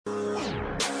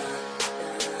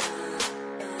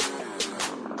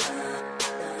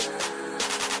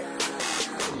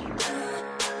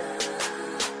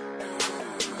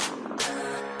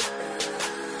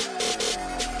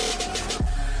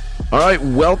right,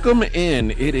 welcome in.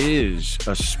 It is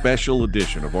a special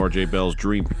edition of RJ Bell's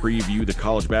Dream Preview, the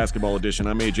college basketball edition.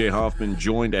 I'm AJ Hoffman,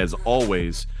 joined as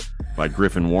always by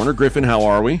Griffin Warner. Griffin, how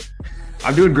are we?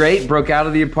 I'm doing great. Broke out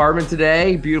of the apartment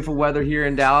today. Beautiful weather here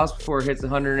in Dallas before it hits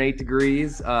 108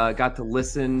 degrees. Got to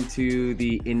listen to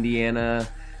the Indiana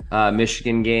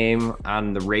Michigan game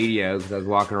on the radio because I was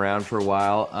walking around for a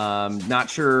while.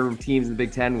 Not sure teams in the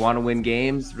Big Ten want to win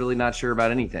games. Really not sure about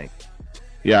anything.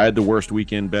 Yeah, I had the worst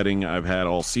weekend betting I've had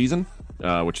all season,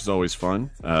 which is always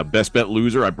fun. Best bet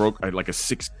loser, I had like a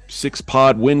six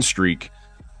pod win streak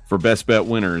for best bet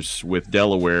winners with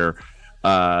Delaware.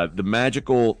 The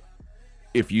magical,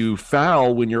 if you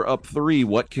foul when you're up 3,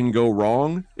 what can go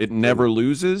wrong? It never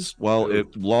loses. Well,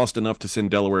 it lost enough to send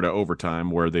Delaware to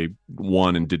overtime where they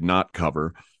won and did not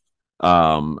cover. It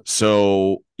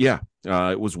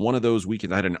was one of those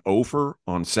weekends. I had an offer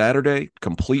on Saturday,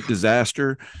 complete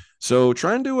disaster. So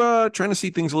trying to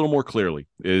see things a little more clearly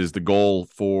is the goal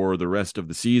for the rest of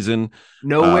the season.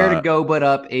 Nowhere to go but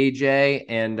up, AJ.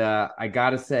 And I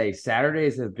gotta say,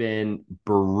 Saturdays have been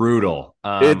brutal.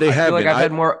 I feel like I've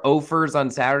had more offers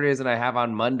on Saturdays than I have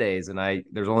on Mondays, and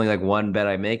there's only like one bet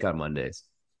I make on Mondays.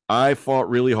 I fought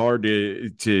really hard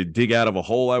to dig out of a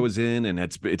hole I was in, and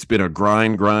it's been a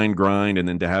grind, and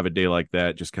then to have a day like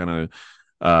that just kind of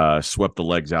swept the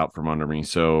legs out from under me.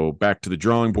 So back to the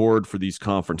drawing board for these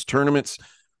conference tournaments.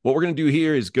 What we're going to do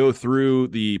here is go through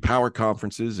the power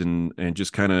conferences and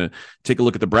just kind of take a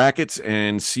look at the brackets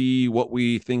and see what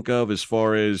we think of as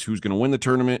far as who's going to win the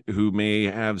tournament, who may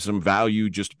have some value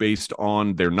just based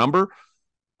on their number.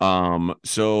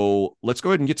 So let's go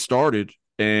ahead and get started.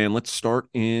 And let's start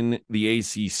in the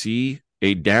ACC,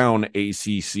 a down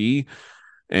ACC.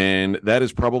 And that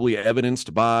is probably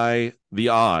evidenced by the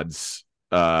odds.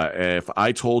 If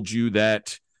I told you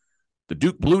that the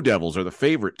Duke Blue Devils are the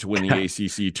favorite to win the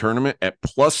ACC tournament at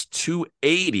plus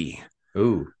 280,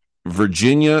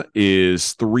 Virginia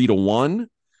is 3-1.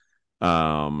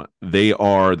 They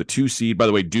are the 2 seed. By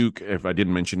the way, Duke, if I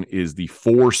didn't mention, is the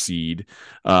 4 seed.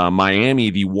 Miami,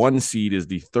 the 1 seed, is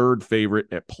the 3rd favorite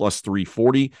at plus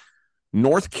 340.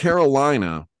 North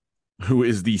Carolina, who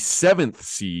is the 7th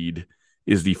seed,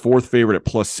 is the 4th favorite at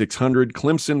plus 600.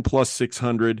 Clemson plus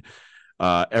 600.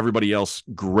 Everybody else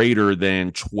greater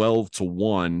than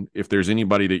 12-1. If there's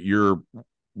anybody that you're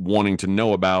wanting to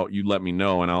know about, you let me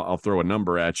know and I'll throw a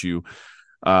number at you.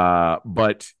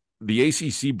 But the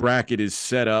ACC bracket is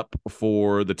set up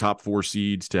for the top 4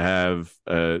 seeds to have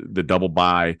the double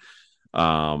bye,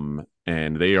 and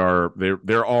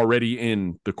they're already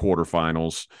in the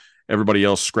quarterfinals. Everybody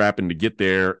else scrapping to get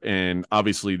there, and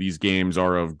obviously these games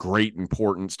are of great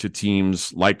importance to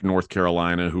teams like North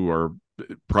Carolina, who are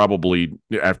probably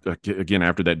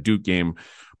after that Duke game,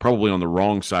 probably on the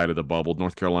wrong side of the bubble.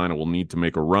 North Carolina will need to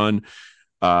make a run.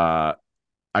 I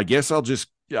guess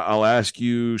I'll ask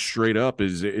you straight up,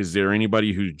 is there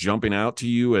anybody who's jumping out to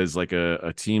you as like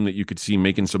a team that you could see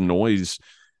making some noise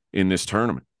in this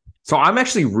tournament? So I'm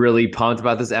actually really pumped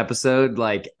about this episode.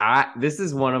 This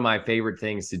is one of my favorite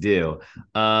things to do.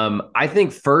 I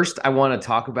think first I want to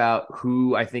talk about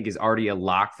who I think is already a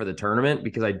lock for the tournament,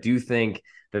 because I do think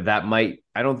I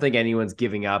don't think anyone's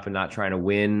giving up and not trying to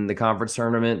win the conference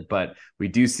tournament, but we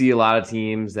do see a lot of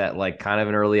teams that kind of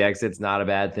an early exit's not a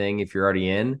bad thing if you're already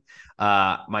in.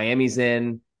 Miami's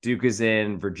in, Duke is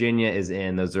in, Virginia is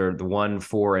in. Those are the 1,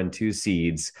 4, and 2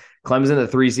 seeds. Clemson, the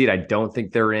 3 seed, I don't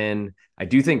think they're in. I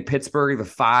do think Pittsburgh, the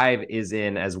 5, is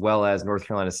in, as well as North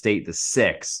Carolina State, the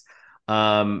 6.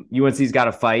 UNC's got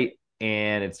to fight,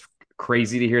 and it's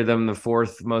crazy to hear them the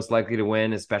 4th most likely to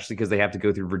win, especially because they have to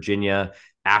go through Virginia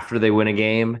after they win a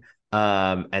game,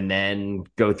 and then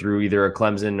go through either a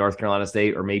Clemson, North Carolina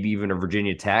State, or maybe even a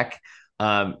Virginia Tech.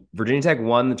 Virginia Tech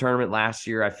won the tournament last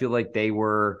year. I feel like they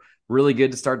were really good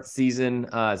to start the season,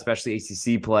 especially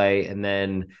ACC play, and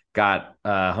then got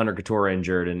Hunter Couture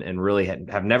injured and really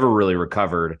have never really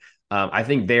recovered. I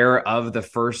think they're, of the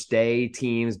first day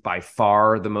teams, by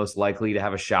far the most likely to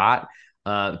have a shot.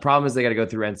 The problem is they got to go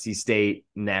through NC State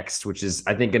next, which is,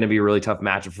 I think, going to be a really tough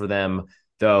matchup for them,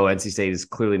 though NC State is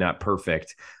clearly not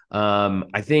perfect.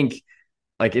 I think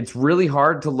it's really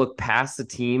hard to look past the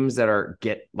teams that are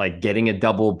getting a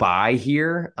double bye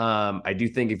here. I do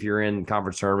think if you're in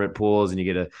conference tournament pools and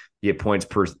you get points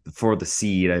for the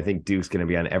seed, I think Duke's going to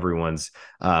be on everyone's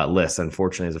list,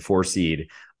 unfortunately, as a 4 seed.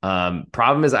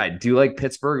 Problem is, I do like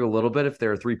Pittsburgh a little bit if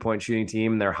they're a 3-point shooting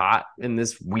team and they're hot in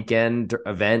this weekend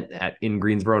event in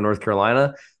Greensboro, North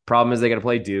Carolina. Problem is they got to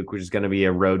play Duke, which is going to be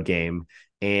a road game.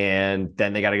 And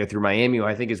then they got to go through Miami, who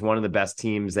I think is one of the best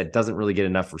teams that doesn't really get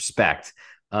enough respect.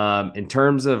 In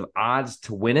terms of odds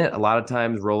to win it, a lot of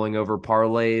times rolling over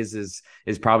parlays is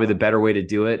probably the better way to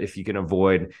do it if you can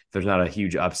avoid, if there's not a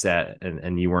huge upset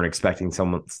and you weren't expecting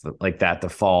someone like that to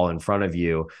fall in front of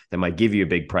you that might give you a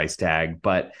big price tag.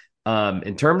 But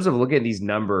in terms of looking at these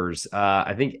numbers,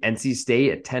 I think NC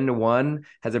State at 10-1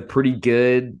 has a pretty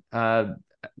good,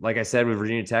 like I said, with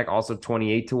Virginia Tech, also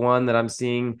 28-1 that I'm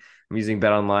seeing. I'm using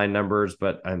Bet Online numbers,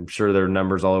 but I'm sure there are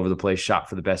numbers all over the place. Shop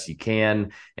for the best you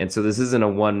can. And so this isn't a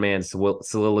one-man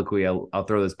soliloquy. I'll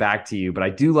throw this back to you, but I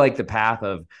do like the path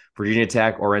of Virginia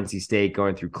Tech or NC State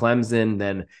going through Clemson,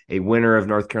 then a winner of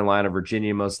North Carolina,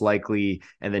 Virginia, most likely,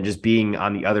 and then just being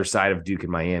on the other side of Duke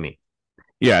and Miami.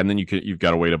 Yeah, and then you've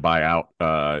got a way to buy out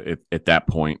at that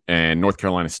point. And North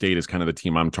Carolina State is kind of the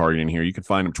team I'm targeting here. You can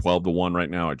find them 12-1 right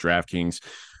now at DraftKings.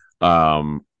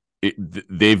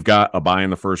 They've got a bye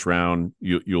in the first round.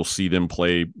 You'll see them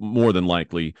play more than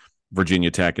likely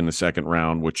Virginia Tech in the second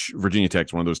round, which Virginia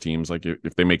Tech's one of those teams, like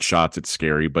if they make shots, it's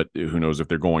scary, but who knows if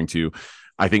they're going to.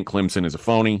 I think Clemson is a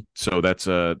phony, so that's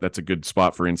a good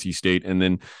spot for NC State. And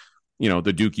then,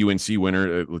 the Duke UNC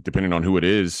winner, depending on who it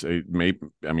is,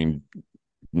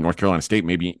 North Carolina State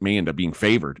may end up being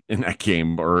favored in that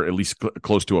game, or at least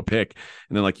close to a pick.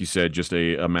 And then, like you said, just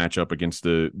a matchup against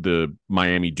the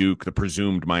Miami Duke, the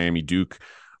presumed Miami Duke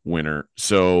winner.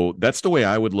 So that's the way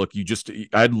I would look.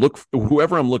 I'd look,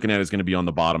 whoever I'm looking at is going to be on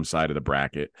the bottom side of the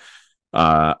bracket.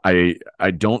 I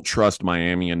don't trust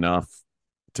Miami enough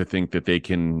to think that they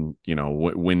can,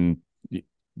 win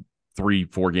 3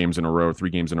 games in a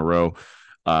row.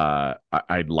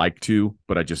 I'd like to,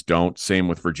 but I just don't. Same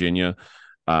with Virginia.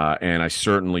 And I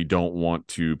certainly don't want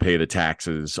to pay the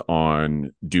taxes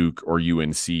on Duke or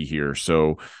UNC here.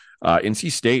 So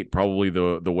NC State, probably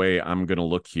the way I'm going to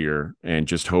look here, and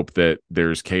just hope that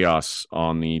there's chaos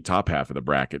on the top half of the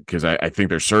bracket, because I think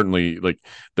there's certainly,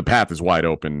 the path is wide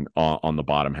open on the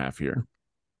bottom half here.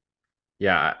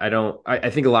 Yeah, I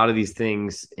think a lot of these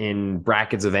things in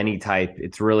brackets of any type,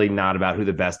 it's really not about who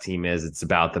the best team is. It's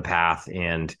about the path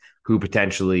and who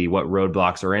potentially, what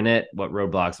roadblocks are in it, what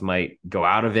roadblocks might go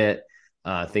out of it,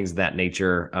 things of that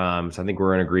nature. So I think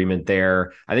we're in agreement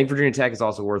there. I think Virginia Tech is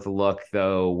also worth a look,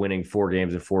 though. Winning 4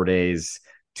 games in 4 days,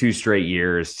 2 straight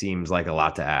years seems like a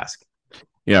lot to ask.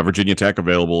 Yeah, Virginia Tech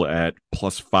available at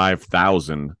plus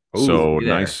 5,000. So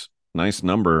nice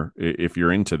number if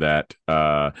you're into that.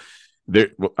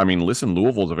 Listen,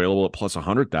 Louisville's available at plus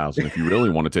 100,000 if you really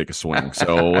want to take a swing.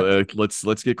 So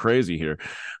let's get crazy here.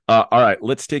 All right,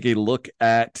 let's go to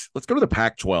the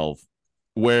Pac-12,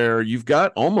 where you've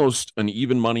got almost an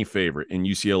even money favorite in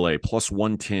UCLA, plus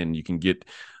 110. You can get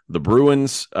the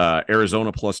Bruins,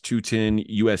 Arizona plus 210,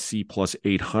 USC plus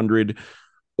 800,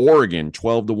 Oregon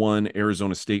 12-1,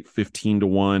 Arizona State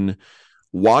 15-1.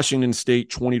 Washington State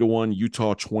 20-1,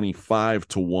 Utah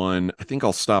 25-1. I think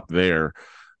I'll stop there.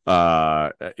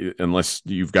 Unless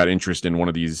you've got interest in one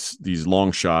of these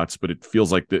long shots, but it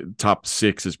feels like the top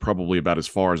 6 is probably about as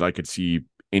far as I could see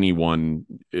anyone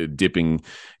dipping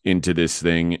into this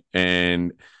thing.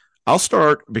 And I'll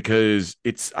start because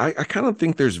I kind of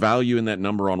think there's value in that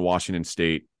number on Washington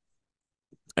State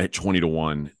at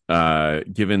 20-1,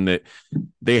 given that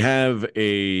they have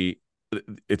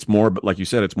it's more, like you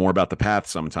said, it's more about the path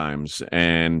sometimes,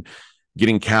 and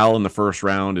getting Cal in the first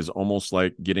round is almost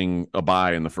like getting a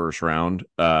bye in the first round.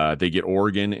 They get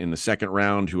Oregon in the second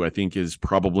round, who I think is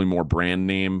probably more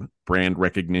brand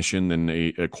recognition than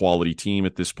a quality team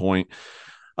at this point.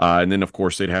 And then, of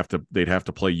course, they'd have to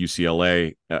play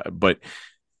UCLA. But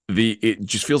it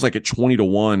just feels like at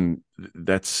 20-1,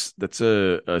 that's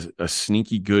a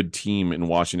sneaky good team in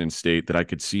Washington State that I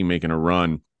could see making a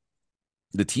run.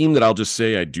 The team that I'll just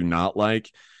say I do not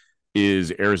like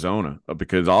is Arizona,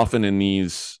 because often in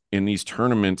these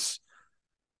tournaments,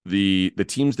 the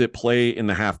teams that play in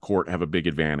the half court have a big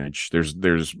advantage.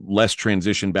 There's less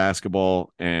transition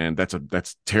basketball, and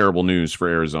that's terrible news for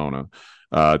Arizona.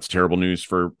 It's terrible news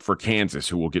for Kansas,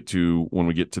 who we'll get to when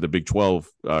we get to the Big 12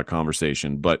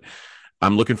 conversation. But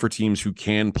I'm looking for teams who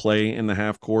can play in the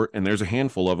half court, and there's a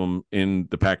handful of them in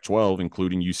the Pac-12,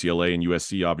 including UCLA and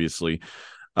USC, obviously.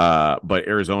 But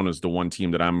Arizona is the one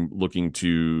team that I'm looking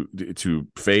to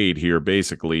fade here,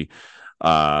 basically.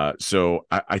 So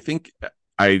I think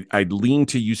I'd lean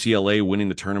to UCLA winning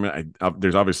the tournament.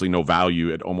 There's obviously no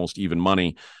value at almost even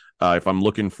money. If I'm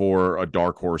looking for a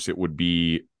dark horse, it would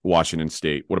be Washington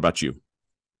State. What about you?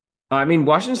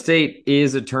 Washington State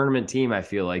is a tournament team. I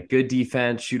feel like good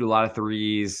defense, shoot a lot of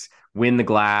threes, win the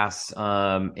glass.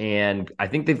 And I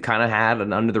think they've kind of had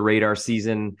an under the radar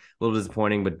season, a little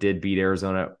disappointing, but did beat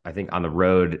Arizona, I think, on the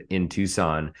road in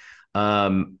Tucson.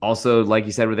 Also, like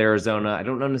you said with Arizona, I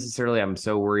don't know necessarily I'm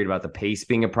so worried about the pace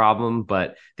being a problem,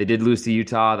 but they did lose to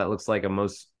Utah. That looks like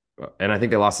and I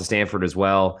think they lost to Stanford as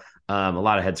well. A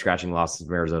lot of head scratching losses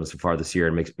from Arizona so far this year,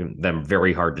 and makes them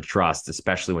very hard to trust,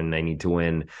 especially when they need to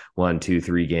win 1, 2,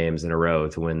 3 games in a row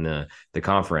to win the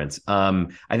conference. I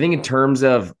think in terms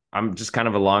of, I'm just kind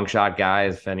of a long shot guy.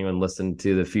 If anyone listened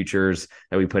to the futures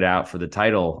that we put out for the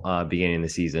title beginning of the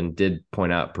season, did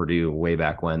point out Purdue way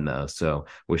back when though. So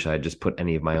wish I had just put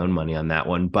any of my own money on that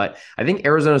one. But I think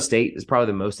Arizona State is probably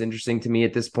the most interesting to me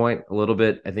at this point. A little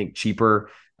bit, I think, cheaper.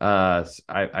 I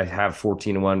have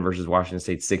 14-1 versus Washington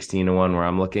State 16-1 where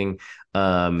I'm looking.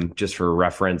 Just for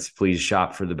reference, please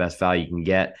shop for the best value you can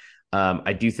get.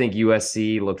 I do think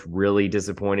USC looked really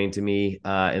disappointing to me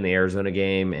in the Arizona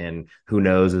game, and who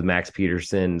knows with Max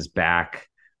Peterson's back,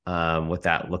 what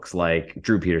that looks like.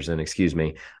 Drew Peterson, excuse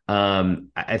me.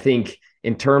 I think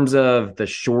in terms of the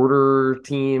shorter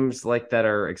teams like that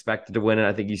are expected to win it,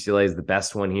 I think UCLA is the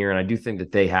best one here, and I do think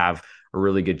that they have a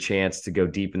really good chance to go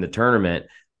deep in the tournament.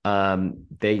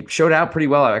 They showed out pretty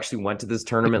well. I actually went to this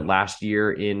tournament last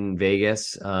year in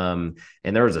Vegas. And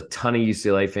there was a ton of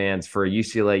UCLA fans for a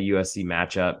UCLA USC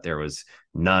matchup. There was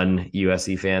none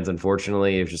USC fans,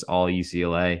 unfortunately. It was just all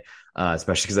UCLA,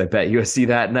 especially because I bet USC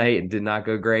that night and did not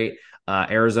go great.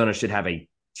 Arizona should have a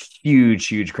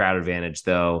huge crowd advantage,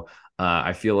 though.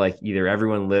 I feel like either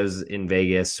everyone lives in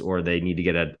Vegas or they need to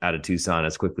get out of Tucson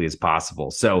as quickly as possible.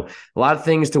 So a lot of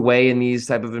things to weigh in these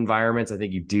type of environments. I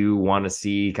think you do want to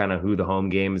see kind of who the home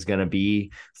game is going to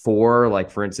be for.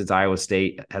 Like, for instance, Iowa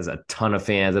State has a ton of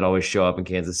fans that always show up in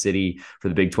Kansas City for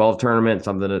the Big 12 tournament,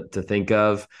 something to think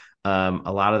of. A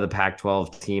lot of the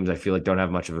Pac-12 teams, I feel like, don't have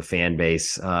much of a fan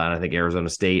base. And I think Arizona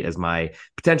State as my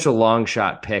potential long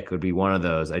shot pick would be one of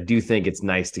those. I do think it's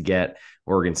nice to get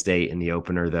Oregon State in the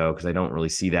opener, though, because I don't really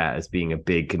see that as being a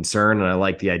big concern. And I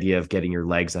like the idea of getting your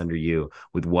legs under you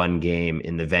with one game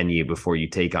in the venue before you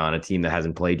take on a team that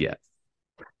hasn't played yet.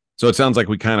 So it sounds like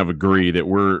we kind of agree that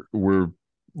we're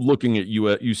looking at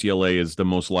UCLA as the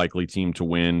most likely team to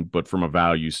win, but from a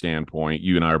value standpoint,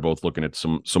 you and I are both looking at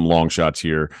some long shots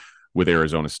here with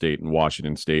Arizona State and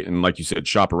Washington State. And like you said,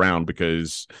 shop around,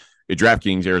 because at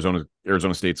DraftKings,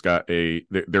 Arizona State's got they're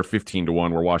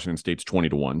 15-1, where Washington State's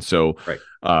 20-1. So,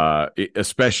 right.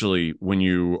 Especially when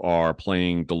you are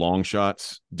playing the long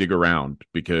shots, dig around,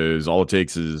 because all it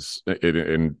takes is,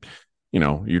 and you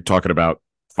know, you're talking about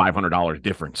 $500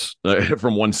 difference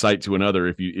from one site to another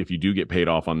if you do get paid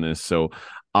off on this. So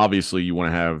obviously you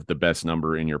want to have the best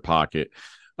number in your pocket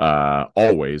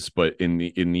always, but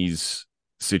in these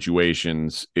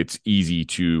situations, it's easy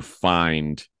to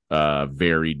find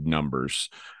varied numbers.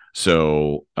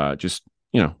 So just,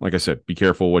 you know, like I said, be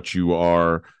careful what you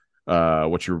are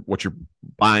what you're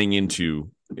buying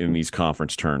into in these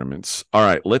conference tournaments. All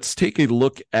right, let's take a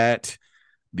look at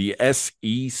the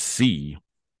SEC,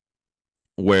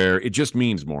 where it just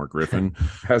means more, Griffin.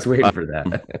 I was waiting for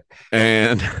that.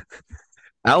 And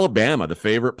Alabama, the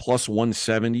favorite, plus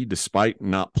 170, despite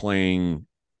not playing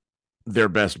their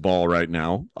best ball right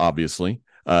now, obviously.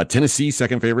 Tennessee,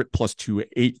 second favorite, plus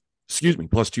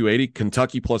 280.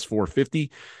 Kentucky, plus 450.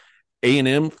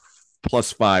 A&M,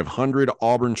 plus 500.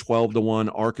 Auburn,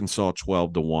 12-1. Arkansas,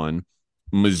 12-1.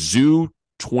 Mizzou,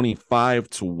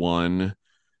 25-1.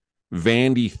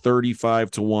 Vandy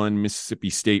 35-1, Mississippi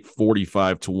State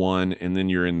 45-1, and then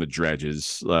you're in the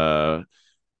dredges.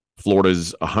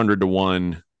 Florida's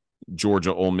 100-1,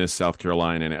 Georgia, Ole Miss, South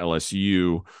Carolina, and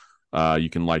LSU. You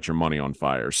can light your money on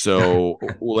fire. So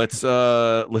let's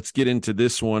get into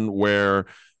this one, where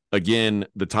again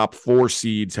the top 4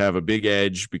 seeds have a big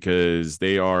edge because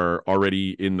they are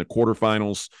already in the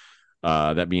quarterfinals.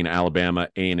 That being Alabama,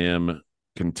 A&M,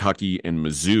 Kentucky, and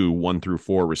Mizzou,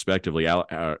 1-4 respectively.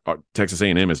 Texas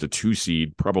A&M is the 2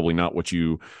 seed, probably not what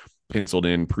you penciled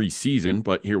in preseason,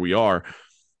 but here we are.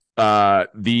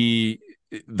 The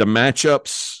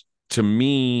matchups to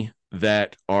me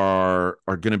that are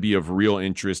going to be of real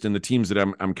interest, and the teams that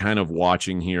I'm kind of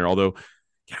watching here, although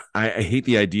I hate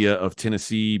the idea of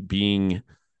Tennessee being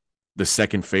the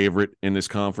second favorite in this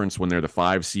conference when they're the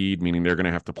 5 seed, meaning they're going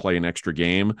to have to play an extra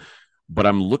game. But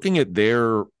I'm looking at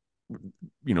their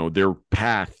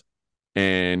path,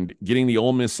 and getting the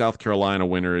Ole Miss South Carolina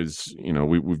winner is, you know,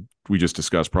 we just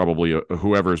discussed, probably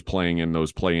whoever is playing in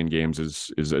those play-in games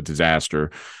is a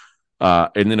disaster.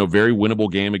 And then a very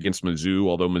winnable game against Mizzou,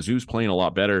 although Mizzou's playing a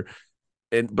lot better.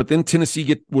 But then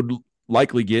Tennessee would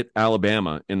likely get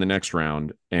Alabama in the next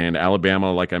round, and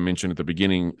Alabama, like I mentioned at the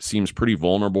beginning, seems pretty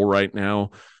vulnerable right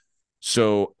now.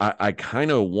 So I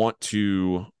kind of want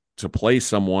to play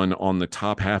someone on the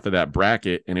top half of that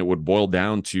bracket, and it would boil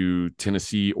down to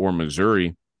Tennessee or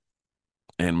Missouri.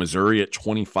 And Missouri at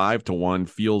 25-1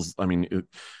 feels, I mean,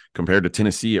 compared to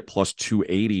Tennessee at plus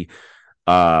 280,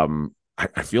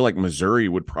 I feel like Missouri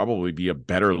would probably be a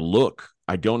better look.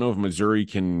 I don't know if Missouri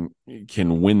can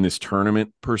win this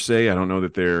tournament per se. I don't know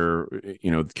that they're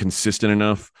consistent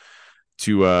enough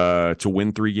to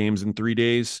win 3 games in 3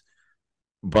 days.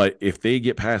 But if they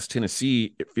get past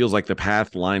Tennessee, it feels like the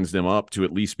path lines them up to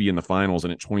at least be in the finals.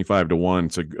 And at 25-1,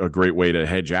 it's a great way to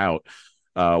hedge out.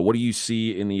 What do you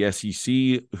see in the SEC?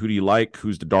 Who do you like?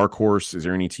 Who's the dark horse? Is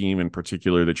there any team in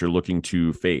particular that you're looking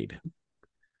to fade?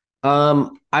 I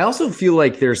also feel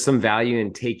like there's some value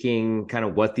in taking kind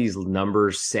of what these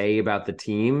numbers say about the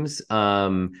teams.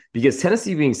 Because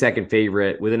Tennessee being second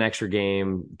favorite with an extra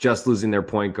game, just losing their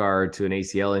point guard to an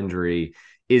ACL injury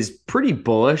is pretty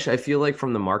bullish, I feel like,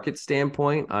 from the market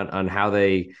standpoint on how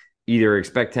they either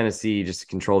expect Tennessee just to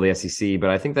control the SEC, but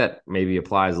I think that maybe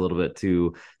applies a little bit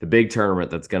to the big tournament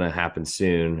that's going to happen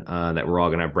soon, that we're all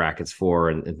going to have brackets for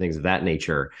and things of that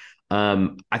nature.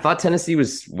 I thought Tennessee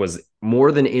was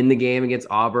more than in the game against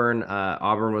Auburn.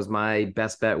 Auburn was my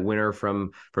best bet winner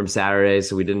from Saturday,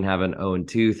 so we didn't have an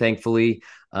 0-2, thankfully.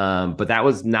 But that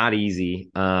was not easy.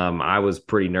 I was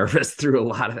pretty nervous through a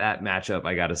lot of that matchup,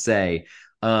 I got to say.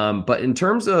 But in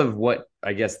terms of what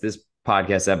I guess this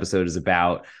podcast episode is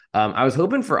about, I was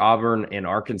hoping for Auburn and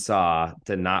Arkansas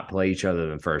to not play each other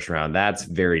in the first round. That's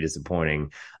very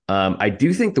disappointing. I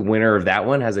do think the winner of that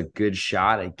one has a good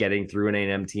shot at getting through an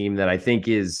A&M team that I think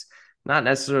is not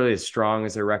necessarily as strong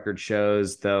as their record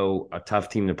shows, though a tough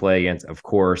team to play against, of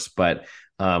course. But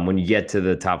when you get to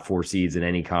the top 4 seeds in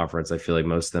any conference, I feel like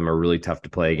most of them are really tough to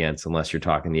play against unless you're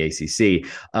talking the ACC.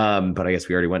 But I guess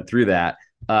we already went through that.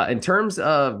 In terms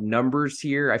of numbers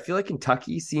here, I feel like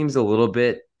Kentucky seems a little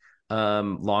bit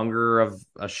longer of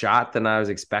a shot than I was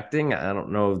expecting. I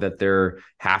don't know that they're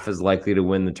half as likely to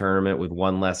win the tournament with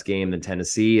one less game than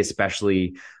Tennessee,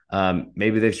 especially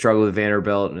maybe they've struggled with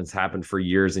Vanderbilt and it's happened for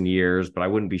years and years, but I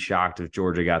wouldn't be shocked if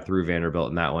Georgia got through Vanderbilt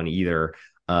in that one either.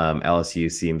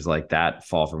 LSU seems like that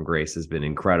fall from grace has been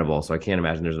incredible, so I can't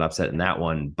imagine there's an upset in that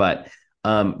one. But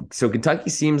so Kentucky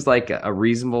seems like a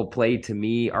reasonable play to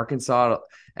me. Arkansas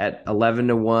at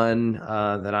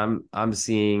 11-1 that I'm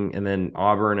seeing, and then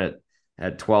Auburn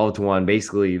at 12-1.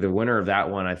 Basically, the winner of that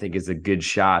one I think is a good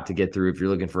shot to get through if you're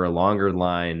looking for a longer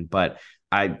line. But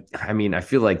I mean, I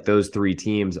feel like those 3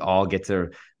 teams all get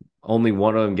to. Only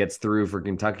one of them gets through for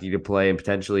Kentucky to play, and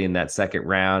potentially in that second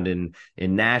round in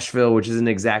Nashville, which isn't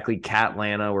exactly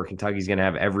Catlanta, where Kentucky's going to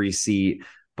have every seat.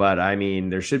 But I mean,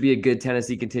 there should be a good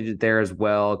Tennessee contingent there as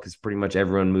well, because pretty much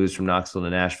everyone moves from Knoxville to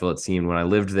Nashville, it seemed, when I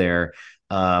lived there.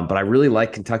 But I really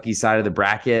like Kentucky's side of the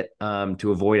bracket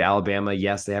to avoid Alabama.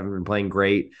 Yes, they haven't been playing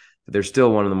great, but they're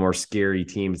still one of the more scary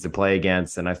teams to play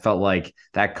against. And I felt like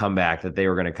that comeback, that they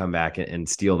were going to come back and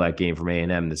steal that game from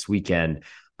A&M this weekend.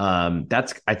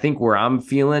 That's, I think, where I'm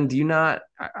feeling. Do you not?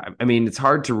 I mean, it's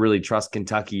hard to really trust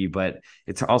Kentucky, but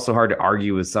it's also hard to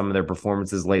argue with some of their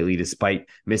performances lately, despite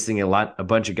missing a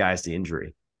bunch of guys to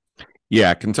injury.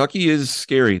 Yeah, Kentucky is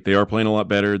scary. They are playing a lot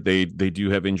better. They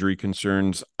do have injury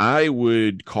concerns. I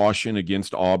would caution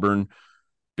against Auburn,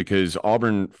 because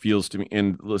Auburn feels to me,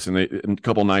 and listen, a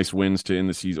couple nice wins to end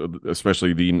the season,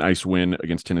 especially the nice win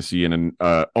against Tennessee and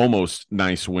an almost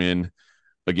nice win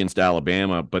against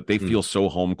Alabama, but they feel so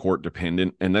home court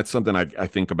dependent. And that's something I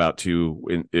think about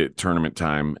too in tournament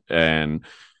time. And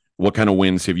what kind of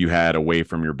wins have you had away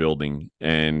from your building?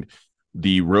 And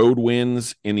the road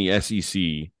wins in the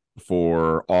SEC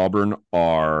for Auburn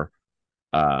are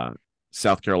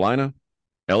South Carolina,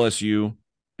 LSU,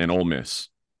 and Ole Miss.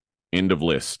 End of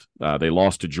list. They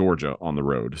lost to Georgia on the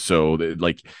road. So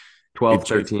like 12,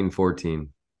 13, 14.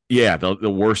 Yeah, the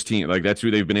worst team. Like, that's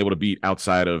who they've been able to beat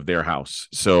outside of their house.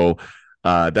 So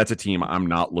that's a team I'm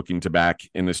not looking to back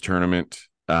in this tournament.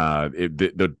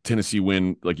 The Tennessee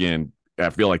win, again, I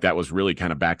feel like that was really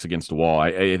kind of backs against the wall.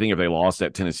 I think if they lost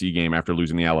that Tennessee game after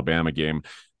losing the Alabama game,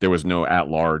 there was no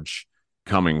at-large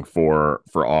coming for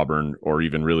Auburn, or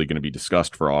even really going to be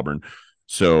discussed for Auburn.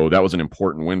 So that was an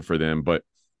important win for them. But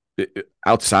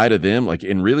outside of them, like,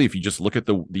 and really, if you just look at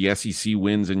the SEC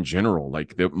wins in general,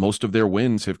 like most of their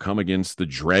wins have come against the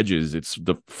dredges. It's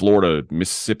the Florida,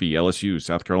 Mississippi, LSU,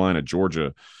 South Carolina,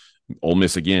 Georgia, Ole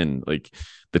Miss again. Like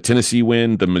the Tennessee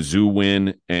win, the Mizzou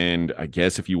win, and I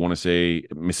guess if you want to say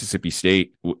Mississippi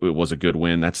State it was a good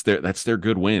win, that's their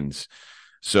good wins.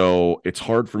 So it's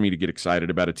hard for me to get excited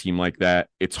about a team like that.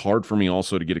 It's hard for me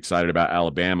also to get excited about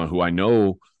Alabama, who I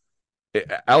know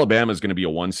Alabama is going to be a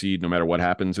 1 seed no matter what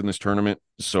happens in this tournament.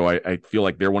 So I feel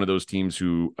like they're one of those teams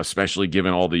who, especially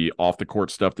given all the off the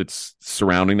court stuff that's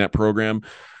surrounding that program,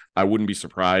 I wouldn't be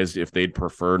surprised if they'd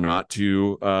prefer not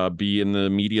to be in the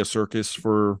media circus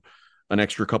for an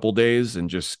extra couple days and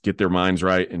just get their minds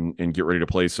right and get ready to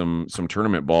play some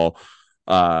tournament ball.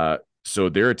 So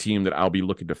they're a team that I'll be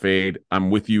looking to fade.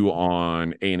 I'm with you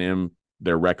on A&M,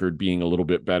 their record being a little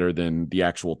bit better than the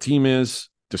actual team is,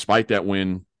 despite that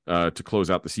win to close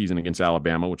out the season against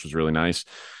Alabama, which was really nice.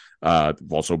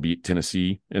 They've also beat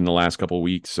Tennessee in the last couple of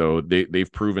weeks. So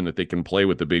they've proven that they can play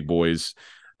with the big boys.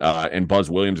 And Buzz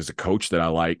Williams is a coach that I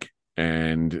like.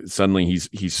 And suddenly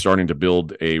he's starting to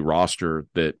build a roster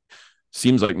that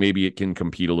seems like maybe it can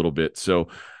compete a little bit. So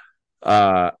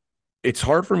it's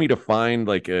hard for me to find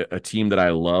like a team that I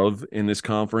love in this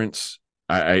conference.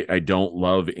 I don't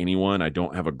love anyone. I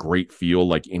don't have a great feel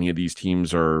like any of these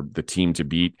teams are the team to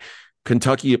beat.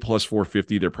 Kentucky at plus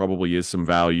 450, there probably is some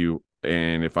value.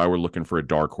 And if I were looking for a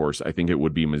dark horse, I think it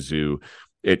would be Mizzou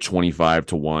at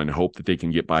 25-1. Hope that they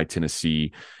can get by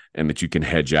Tennessee and that you can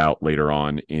hedge out later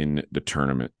on in the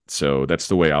tournament. So that's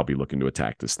the way I'll be looking to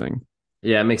attack this thing.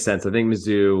 Yeah, it makes sense. I think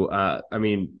Mizzou,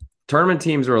 tournament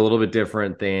teams are a little bit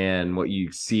different than what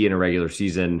you see in a regular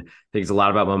season. I think it's a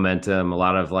lot about momentum, a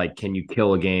lot of like, can you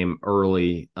kill a game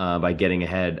early by getting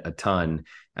ahead a ton?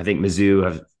 I think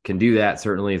Mizzou can do that,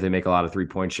 certainly, if they make a lot of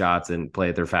 3-point shots and play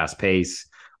at their fast pace.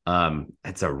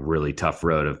 It's a really tough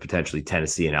road of potentially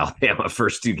Tennessee and Alabama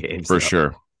first two games. For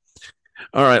sure.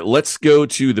 All right, let's go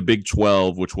to the Big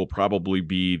 12, which will probably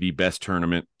be the best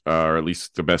tournament, or at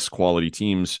least the best quality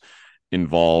teams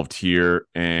involved here.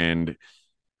 And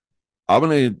I'm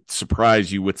going to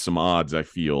surprise you with some odds, I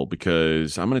feel,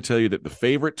 because I'm going to tell you that the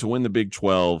favorite to win the Big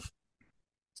 12 is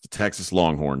the Texas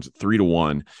Longhorns at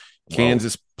 3-1.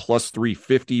 Kansas plus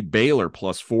 350, Baylor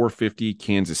plus 450,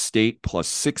 Kansas State plus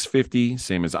 650,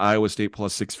 same as Iowa State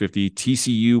plus 650,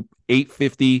 TCU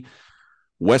 850,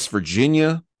 West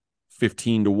Virginia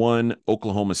 15-1,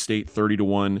 Oklahoma State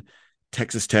 30-1,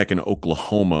 Texas Tech and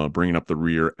Oklahoma bringing up the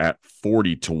rear at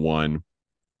 40-1.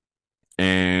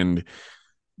 And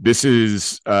this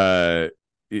is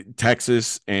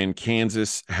Texas and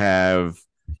Kansas have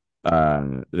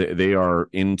they are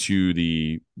into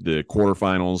the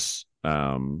quarterfinals.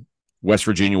 West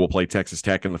Virginia will play Texas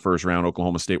Tech in the first round.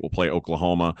 Oklahoma State will play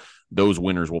Oklahoma. Those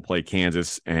winners will play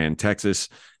Kansas and Texas.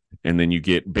 And then you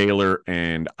get Baylor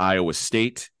and Iowa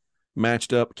State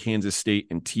matched up, Kansas State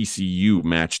and TCU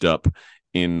matched up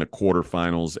in the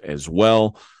quarterfinals as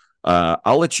well.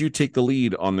 I'll let you take the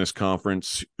lead on this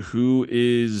conference. Who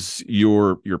is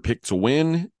your pick to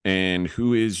win, and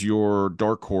who is your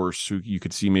dark horse who you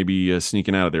could see maybe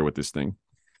sneaking out of there with this thing?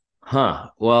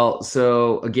 Well,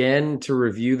 so again, to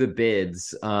review the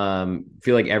bids,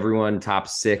 feel like everyone top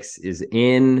 6 is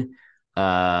in.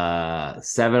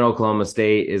 7 Oklahoma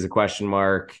State is a question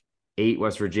mark. 8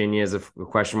 West Virginia is a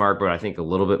question mark, but I think a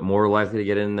little bit more likely to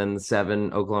get in than the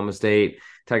 7 Oklahoma State.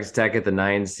 Texas Tech at the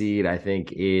 9 seed, I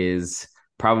think, is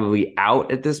probably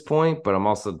out at this point, but I'm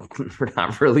also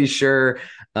not really sure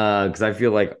because I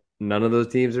feel like none of those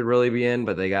teams would really be in,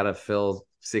 but they got to fill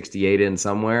 68 in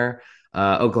somewhere.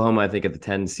 Oklahoma, I think, at the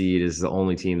 10 seed is the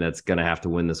only team that's going to have to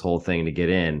win this whole thing to get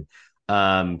in.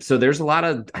 So there's a lot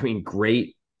of,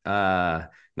 great,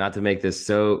 not to make this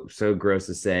so gross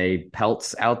to say,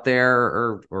 pelts out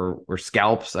there or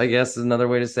scalps, I guess is another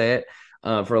way to say it,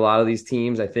 for a lot of these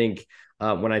teams. I think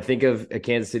when I think of a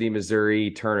Kansas City,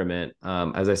 Missouri tournament,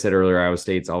 as I said earlier, Iowa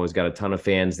State's always got a ton of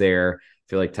fans there. I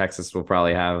feel like Texas will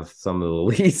probably have some of the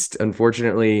least.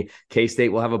 Unfortunately, K-State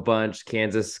will have a bunch.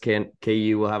 Kansas,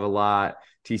 KU will have a lot.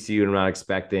 TCU, I'm not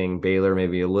expecting. Baylor,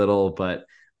 maybe a little, but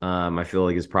I feel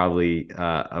like it's probably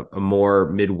a more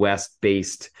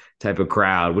Midwest-based type of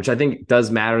crowd, which I think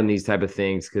does matter in these type of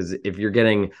things, because if you're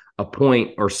getting a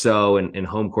point or so in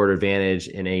home court advantage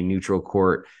in a neutral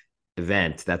court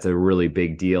event, that's a really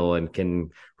big deal and can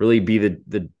really be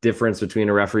the difference between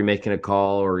a referee making a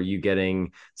call or you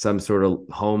getting some sort of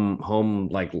home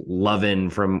like loving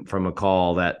from a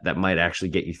call that might actually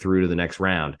get you through to the next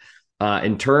round.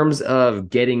 In terms of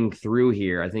getting through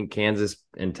here, I think Kansas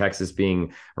and Texas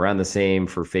being around the same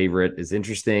for favorite is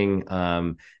interesting.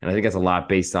 And I think that's a lot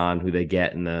based on who they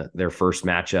get in their first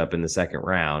matchup in the second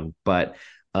round. But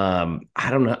I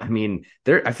don't know.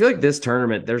 I feel like this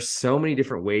tournament, there's so many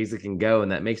different ways it can go.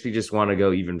 And that makes me just want to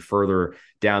go even further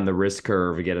down the risk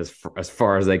curve and get as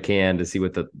far as I can to see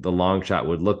what the long shot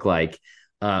would look like.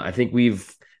 I think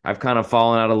I've kind of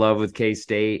fallen out of love with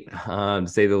K-State, to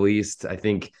say the least. I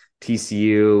think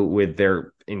TCU, with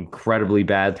their incredibly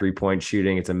bad 3-point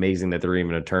shooting, it's amazing that they're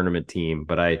even a tournament team.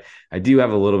 But I do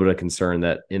have a little bit of concern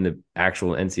that in the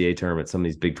actual NCAA tournament, some of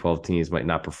these Big 12 teams might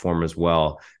not perform as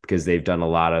well because they've done a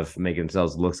lot of making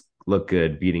themselves look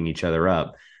good, beating each other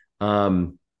up. I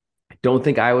Don't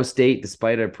think Iowa State,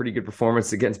 despite a pretty good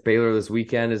performance against Baylor this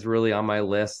weekend, is really on my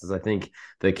list. As I think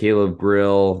the Caleb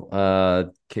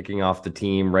Grill kicking off the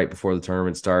team right before the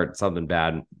tournament start, something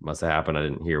bad must have happened. I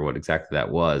didn't hear what exactly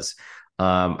that was.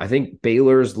 I think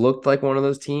Baylor's looked like one of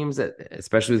those teams that,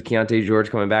 especially with Keontae George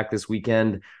coming back this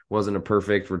weekend, wasn't a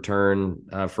perfect return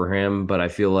for him. But I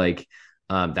feel like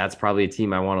that's probably a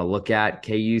team I want to look at.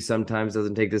 KU sometimes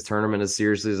doesn't take this tournament as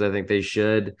seriously as I think they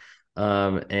should.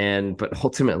 But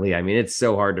ultimately, I mean, it's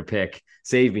so hard to pick.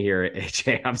 Save me here,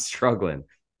 AJ. I'm struggling.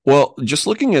 Well, just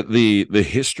looking at the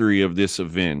history of this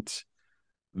event,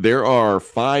 there are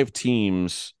 5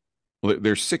 teams.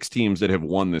 There's 6 teams that have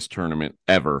won this tournament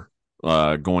ever,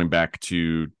 going back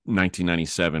to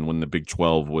 1997 when the Big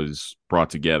 12 was brought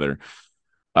together.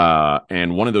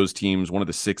 And one of those teams, one of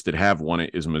the 6 that have won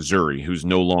it, is Missouri, who's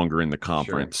no longer in the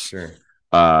conference. Sure.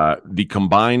 The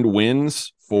combined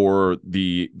wins for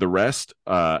the rest,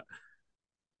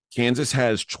 Kansas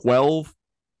has 12.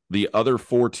 The other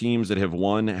 4 teams that have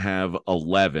won have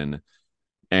 11.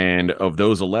 And of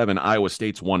those 11, Iowa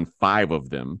State's won 5 of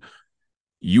them.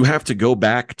 You have to go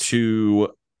back to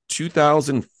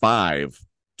 2005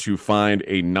 to find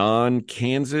a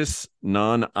non-Kansas,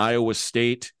 non-Iowa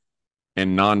State,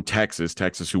 and non-Texas,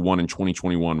 Texas who won in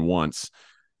 2021 once,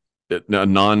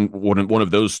 one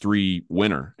of those 3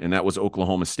 winner, and that was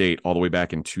Oklahoma State all the way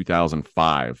back in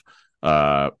 2005.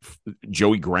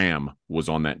 Joey Graham was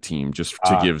on that team, just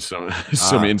to give some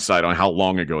insight on how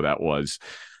long ago that was.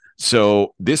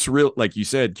 So this like you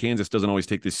said, Kansas doesn't always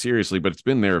take this seriously, but it's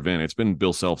been their event. It's been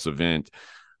Bill Self's event.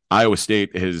 Iowa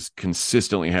State has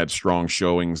consistently had strong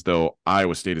showings, though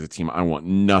Iowa State is a team I want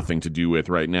nothing to do with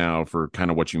right now for kind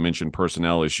of what you mentioned,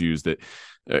 personnel issues, that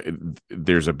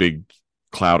there's a big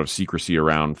cloud of secrecy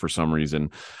around for some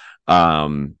reason.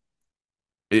 I'm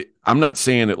not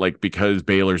saying that, like, because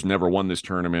Baylor's never won this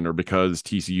tournament or because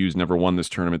TCU's never won this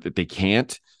tournament that they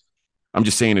can't. I'm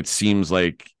just saying it seems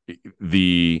like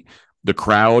the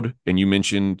crowd, and you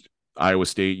mentioned Iowa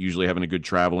State usually having a good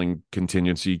traveling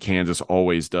contingency, Kansas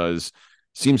always does,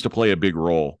 seems to play a big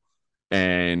role.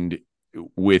 And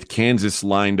with Kansas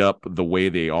lined up the way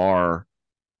they are,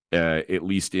 at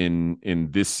least in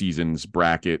this season's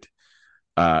bracket,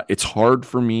 it's hard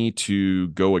for me to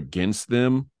go against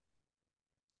them.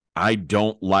 I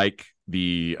don't like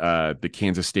the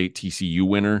Kansas State TCU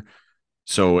winner,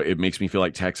 so it makes me feel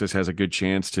like Texas has a good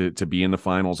chance to be in the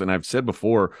finals. And I've said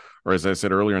before, or as I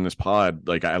said earlier in this pod,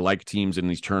 like, I like teams in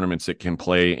these tournaments that can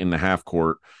play in the half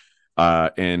court,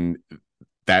 and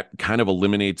that kind of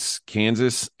eliminates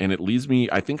Kansas, and it leaves me,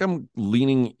 I think I'm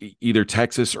leaning either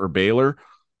Texas or Baylor.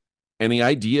 And the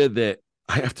idea that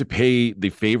I have to pay the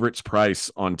favorites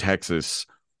price on Texas,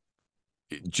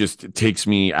 it just takes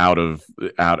me out of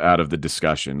the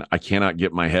discussion. I cannot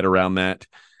get my head around that.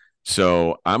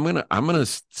 So I'm gonna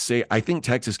say I think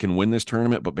Texas can win this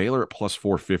tournament, but Baylor at plus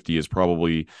 450 is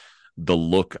probably the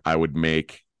look I would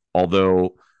make.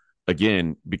 Although,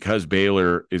 again, because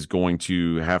Baylor is going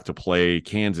to have to play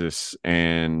Kansas,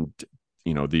 and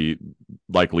the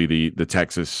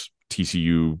Texas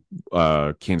TCU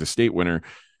Kansas State winner,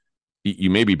 you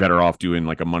may be better off doing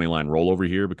like a money line rollover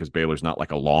here, because Baylor's not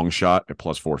like a long shot at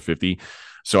plus 450.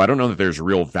 So I don't know that there's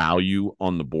real value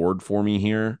on the board for me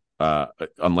here,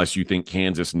 unless you think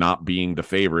Kansas not being the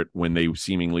favorite when they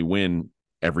seemingly win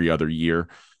every other year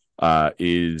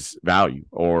is value.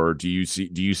 Or do you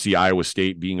see Iowa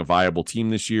State being a viable team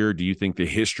this year? Do you think the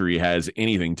history has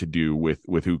anything to do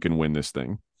with who can win this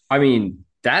thing? I mean,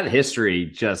 that history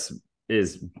just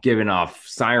is giving off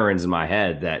sirens in my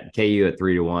head that KU at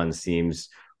 3-1 seems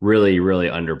really, really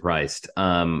underpriced.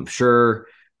 Sure.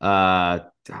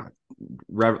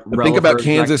 Think about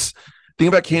Kansas. Think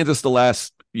about Kansas. The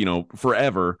last,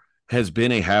 forever has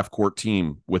been a half court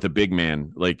team with a big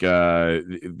man. Like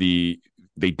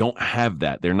they don't have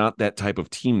that. They're not that type of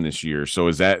team this year. So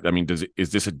is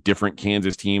this a different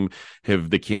Kansas team? Have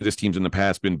the Kansas teams in the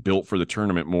past been built for the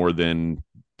tournament more than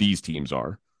these teams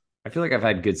are? I feel like I've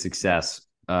had good success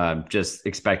just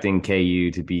expecting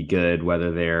KU to be good,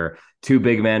 whether they're 2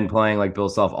 big men playing like Bill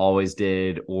Self always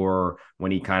did, or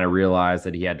when he kind of realized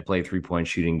that he had to play a 3-point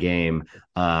shooting game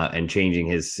and changing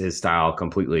his style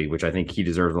completely, which I think he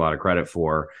deserves a lot of credit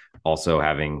for. Also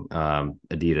having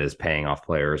Adidas paying off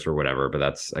players or whatever, but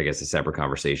that's, I guess, a separate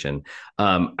conversation.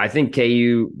 I think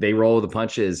KU, they roll the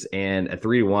punches, and at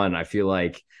 3-1, I feel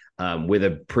like with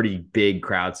a pretty big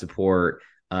crowd support,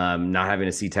 not having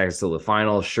to see Texas till the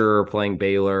final, sure, playing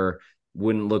Baylor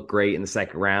wouldn't look great in the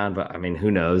second round, but I mean,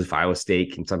 who knows if Iowa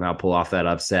State can somehow pull off that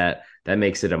upset, that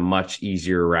makes it a much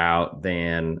easier route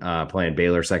than playing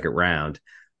Baylor second round.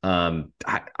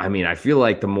 I mean, I feel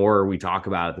like the more we talk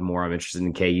about it, the more I'm interested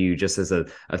in KU just as a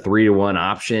 3-1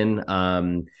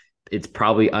 option. It's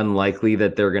probably unlikely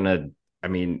that they're gonna. I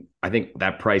mean, I think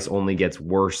that price only gets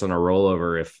worse on a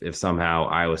rollover if somehow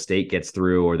Iowa State gets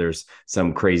through or there's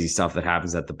some crazy stuff that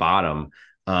happens at the bottom.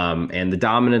 And the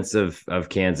dominance of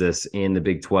Kansas in the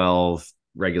Big 12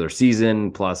 regular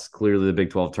season, plus clearly the Big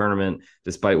 12 tournament,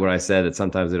 despite what I said that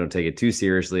sometimes they don't take it too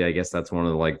seriously. I guess that's one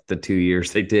of the 2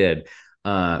 years they did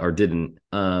or didn't.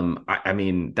 I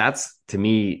mean, that's to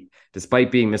me,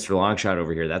 despite being Mr. Longshot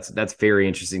over here, that's very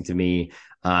interesting to me.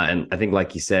 And I think,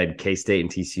 like you said, K-State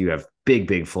and TCU have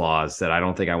big flaws that I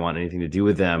don't think I want anything to do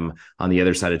with them. On the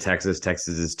other side of Texas,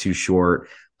 Texas is too short.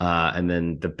 And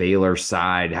then the Baylor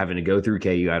side having to go through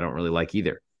KU, I don't really like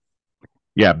either.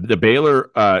 Yeah, the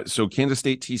Baylor. So Kansas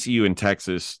State, TCU, and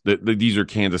Texas. These are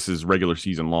Kansas's regular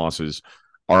season losses.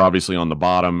 Are obviously on the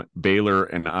bottom. Baylor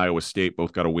and Iowa State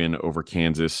both got a win over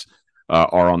Kansas.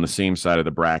 Are on the same side of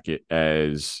the bracket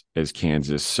as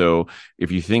Kansas. So if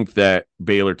you think that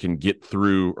Baylor can get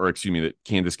through, or excuse me, that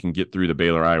Kansas can get through the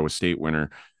Baylor Iowa State winner,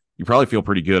 you probably feel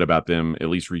pretty good about them at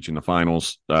least reaching the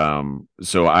finals.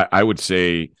 So I would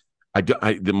say,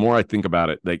 the more I think about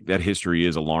it, like that history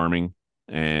is alarming,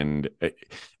 and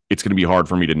it's going to be hard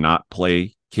for me to not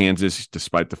play Kansas,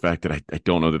 despite the fact that I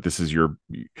don't know that this is your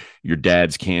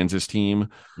dad's Kansas team.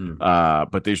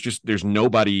 But there's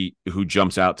nobody who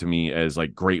jumps out to me as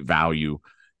like great value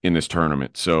in this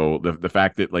tournament. So the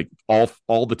fact that like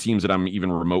all the teams that I'm even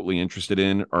remotely interested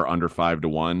in are under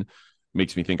 5-1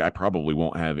 makes me think I probably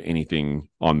won't have anything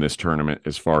on this tournament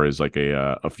as far as like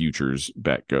a futures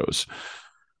bet goes.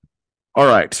 All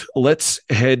right, let's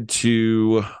head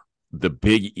to the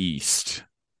Big East.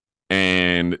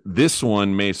 And this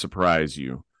one may surprise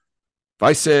you. If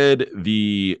I said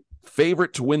the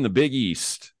favorite to win the Big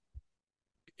East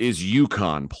is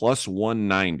UConn plus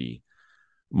 190,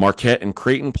 Marquette and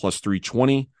Creighton plus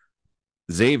 320,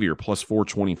 Xavier plus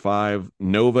 425,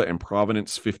 Nova and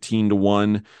Providence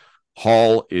 15-1,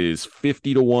 Hall is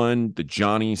 50-1, the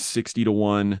Johnnies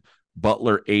 60-1,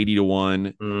 Butler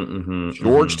 80-1,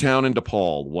 Georgetown and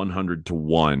DePaul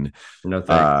 100-1. No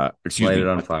thanks. Excuse Light me. it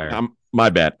on fire. My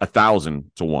bad.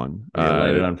 1,000-1.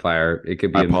 Light it on fire. It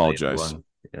could be. I apologize.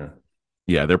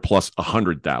 Yeah, they're plus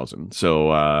 100,000.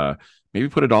 So maybe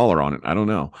put $1 on it. I don't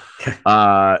know.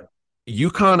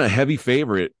 UConn a heavy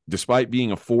favorite, despite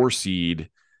being a 4 seed,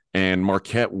 and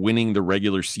Marquette winning the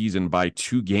regular season by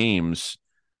 2 games.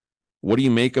 What do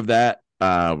you make of that?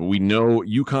 We know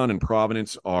UConn and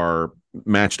Providence are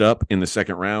matched up in the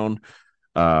second round.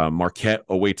 Marquette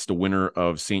awaits the winner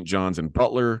of St. John's and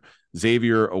Butler.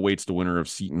 Xavier awaits the winner of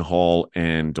Seton Hall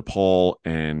and DePaul,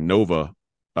 and Nova,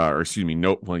 I might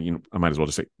as well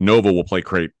just say Nova will play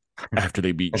Creighton after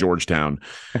they beat Georgetown.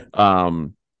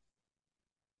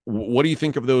 What do you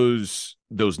think of those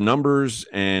numbers?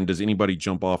 And does anybody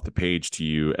jump off the page to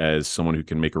you as someone who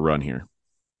can make a run here?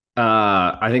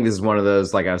 I think this is one of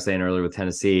those, like I was saying earlier with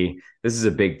Tennessee, this is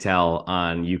a big tell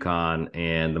on UConn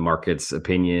and the market's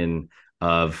opinion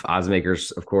of odds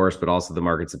makers, of course, but also the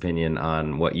market's opinion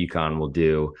on what UConn will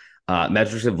do.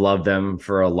 Metrics have loved them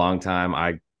for a long time.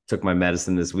 I took my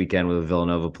medicine this weekend with a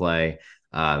Villanova play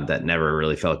that never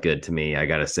really felt good to me. I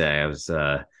got to say, I was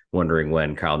wondering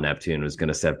when Kyle Neptune was going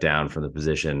to step down from the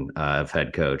position of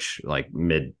head coach, like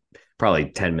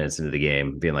probably 10 minutes into the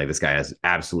game, being like, this guy has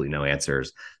absolutely no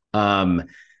answers. I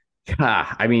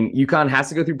mean, UConn has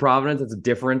to go through Providence. It's a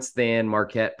difference than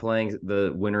Marquette playing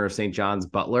the winner of St. John's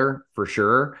Butler for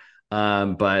sure.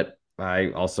 But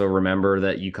I also remember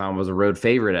that UConn was a road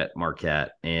favorite at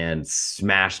Marquette and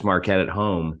smashed Marquette at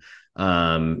home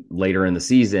later in the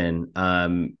season.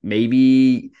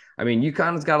 Maybe, I mean,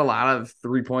 UConn's got a lot of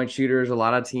 3-point shooters, a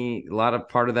lot of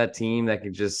part of that team that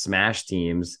can just smash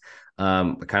teams.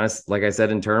 Kind of like I said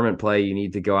in tournament play, you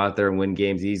need to go out there and win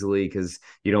games easily because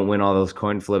you don't win all those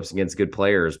coin flips against good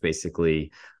players,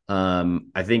 basically.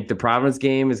 I think the Providence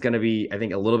game is going to be, I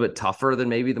think, a little bit tougher than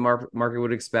maybe the market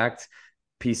would expect.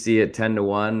 PC at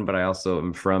 10-1, but I also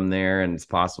am from there, and it's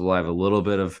possible I have a little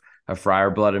bit of a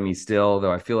Friar blood in me still,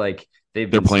 though I feel like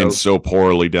they're playing so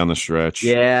poorly down the stretch.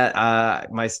 Yeah,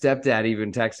 my stepdad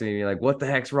even texted me like, "What the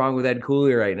heck's wrong with Ed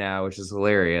Cooley right now?" Which is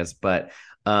hilarious, but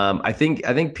I think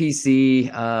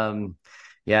PC.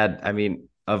 I mean,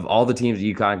 of all the teams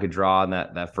UConn could draw in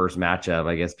that first matchup,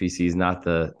 I guess PC is not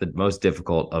the most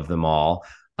difficult of them all.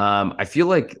 I feel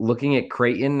like looking at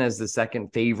Creighton as the second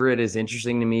favorite is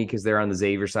interesting to me because they're on the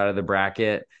Xavier side of the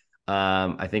bracket.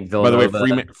 I think Villanova. By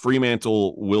the way,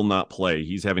 Fremantle will not play.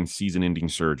 He's having season-ending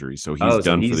surgery, so he's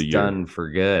done for the year. Done for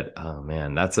good. Oh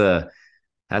man, that's a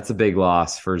That's a big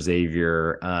loss for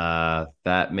Xavier.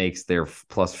 That makes their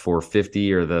plus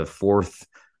 450 or the fourth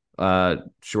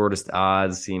shortest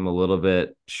odds seem a little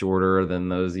bit shorter than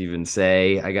those even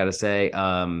say, I gotta say.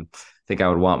 I think I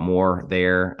would want more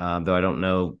there, though I don't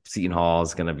know Seton Hall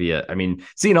is going to be I mean,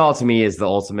 Seton Hall to me is the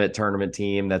ultimate tournament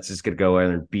team that's just going to go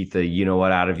in and beat the you know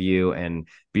what out of you and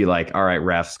be like, all right,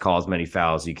 refs, call as many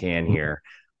fouls you can here.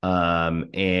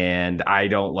 And I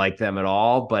don't like them at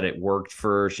all, but it worked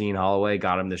for Sheen Holloway,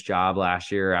 got him this job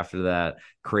last year after that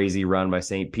crazy run by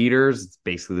St. Peter's. It's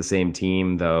basically the same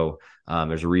team, though.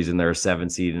 There's a reason they're a 7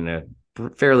 seed in a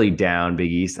fairly down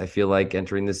Big East, I feel like,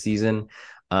 entering this season.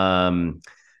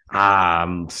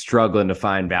 I'm struggling to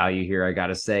find value here. I got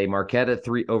to say, Marquette at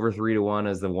over 3-1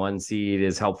 as the 1 seed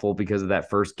is helpful because of that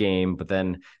first game, but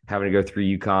then having to go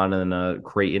through UConn and a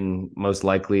Creighton most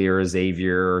likely or a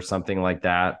Xavier or something like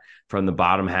that from the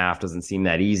bottom half doesn't seem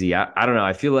that easy. I don't know.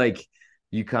 I feel like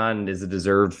UConn is a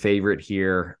deserved favorite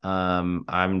here.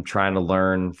 I'm trying to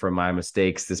learn from my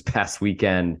mistakes this past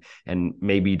weekend and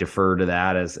maybe defer to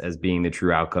that as being the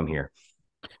true outcome here.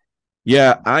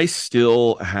 Yeah, I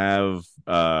still have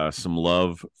some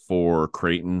love for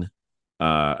Creighton.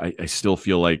 I still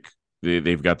feel like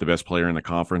they've got the best player in the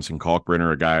conference in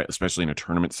Kalkbrenner, a guy, especially in a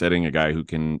tournament setting, a guy who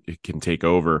can take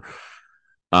over.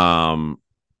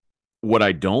 What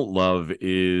I don't love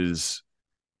is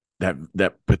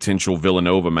that potential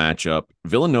Villanova matchup.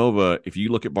 Villanova, if you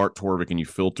look at Bart Torvik and you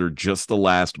filter just the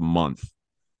last month,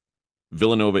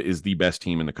 Villanova is the best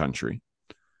team in the country,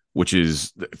 which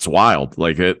is, it's wild.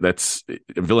 Like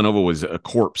Villanova was a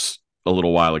corpse a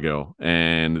little while ago,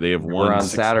 and they have won on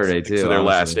Saturday too. So their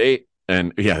last 8,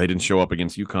 and yeah, they didn't show up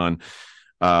against UConn.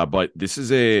 But this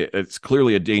is it's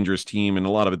clearly a dangerous team, and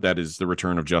a lot of it that is the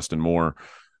return of Justin Moore.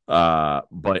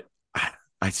 But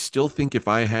I still think if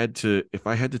I had to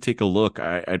take a look,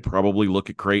 I'd probably look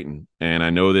at Creighton, and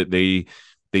I know that they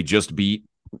just beat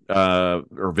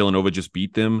or Villanova just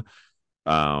beat them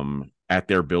at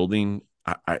their building.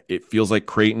 It feels like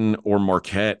Creighton or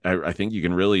Marquette. I think you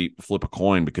can really flip a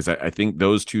coin, because I think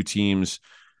those two teams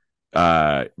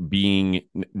being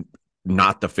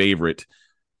not the favorite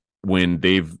when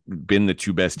they've been the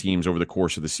two best teams over the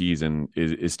course of the season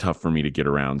is tough for me to get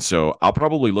around. So I'll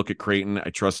probably look at Creighton. I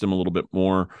trust them a little bit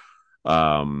more.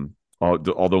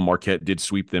 Although Marquette did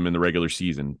sweep them in the regular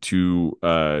season. Two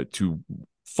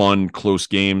fun, close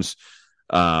games.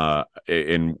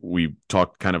 And we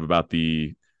talked kind of about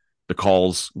the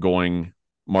calls going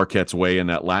Marquette's way in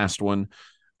that last one.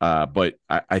 But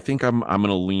I think I'm going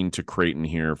to lean to Creighton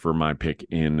here for my pick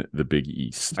in the Big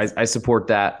East. I support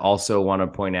that. Also want to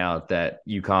point out that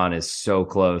UConn is so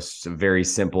close. It's a very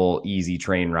simple, easy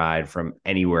train ride from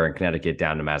anywhere in Connecticut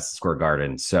down to Madison Square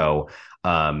Garden. So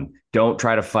don't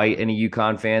try to fight any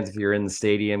UConn fans if you're in the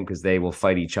stadium, because they will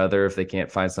fight each other if they can't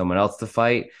find someone else to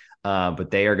fight. But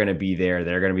they are going to be there.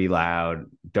 They're going to be loud.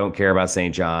 Don't care about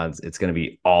St. John's. It's going to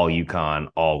be all UConn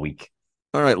all week.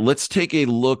 All right, let's take a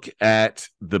look at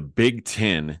the Big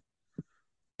Ten,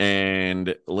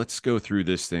 and let's go through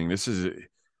this thing. This is,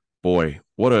 boy,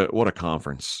 what a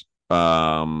conference.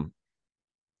 I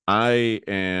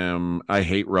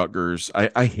hate Rutgers.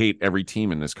 I hate every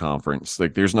team in this conference.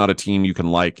 Like, there's not a team you can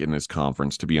like in this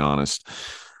conference, to be honest.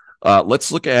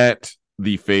 Let's look at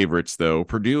the favorites, though.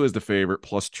 Purdue is the favorite,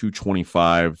 plus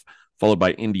 225, followed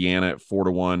by Indiana at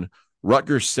 4-1,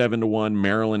 Rutgers 7-1,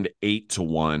 Maryland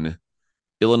 8-1.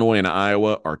 Illinois and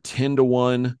Iowa are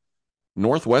 10-1,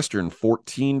 Northwestern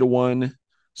 14-1,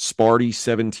 Sparty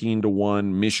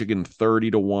 17-1, Michigan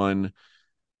 30-1,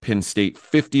 Penn State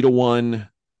 50-1,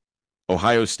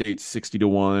 Ohio State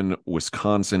 60-1,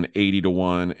 Wisconsin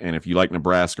 80-1, and if you like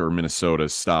Nebraska or Minnesota,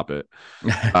 stop it.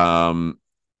 I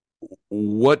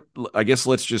guess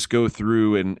let's just go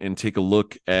through and take a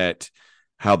look at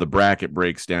how the bracket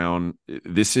breaks down.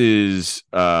 This is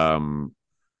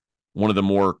one of the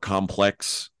more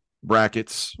complex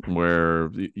brackets where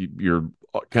you're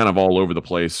kind of all over the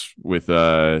place with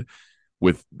how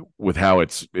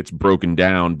it's broken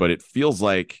down, but it feels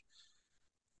like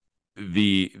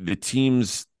the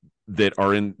teams that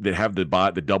have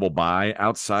the double bye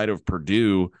outside of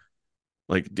Purdue,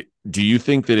 like, do you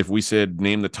think that if we said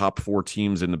name the top 4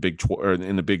 teams in the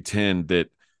in the Big Ten, that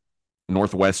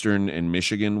Northwestern and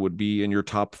Michigan would be in your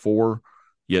top 4?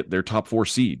 Yet they're top 4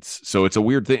 seeds. So it's a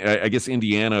weird thing. I guess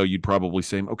Indiana, you'd probably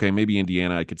say, okay, maybe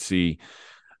Indiana I could see.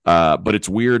 But it's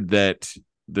weird that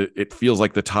it feels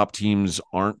like the top teams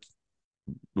aren't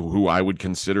who I would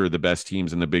consider the best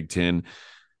teams in the Big Ten.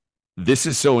 This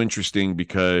is so interesting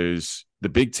because the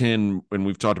Big Ten, and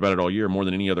we've talked about it all year, more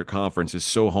than any other conference, is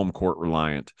so home court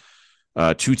reliant.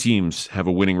 Two teams have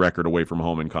a winning record away from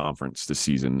home in conference this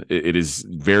season. It is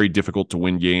very difficult to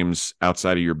win games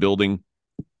outside of your building.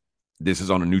 This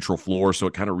is on a neutral floor, so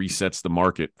it kind of resets the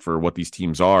market for what these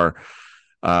teams are.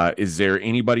 Is there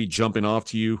anybody jumping off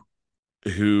to you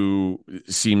who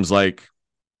seems like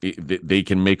they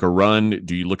can make a run?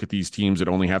 Do you look at these teams that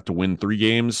only have to win 3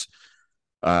 games?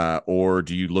 Or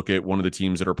do you look at one of the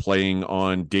teams that are playing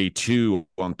on day 2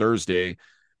 on Thursday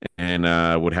and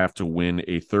would have to win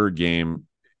a 3rd game?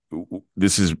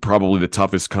 This is probably the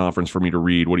toughest conference for me to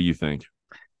read. What do you think?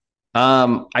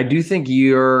 I do think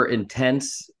your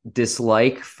intense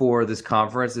dislike for this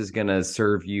conference is going to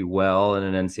serve you well in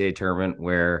an NCAA tournament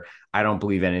where I don't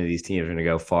believe any of these teams are going to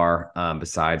go far,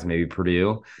 besides maybe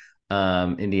Purdue.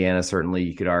 Indiana, certainly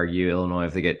you could argue. Illinois,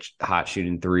 if they get hot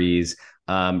shooting threes.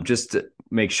 Just to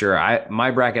make sure, my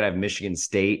bracket, I have Michigan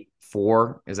State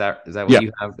 4. Is that what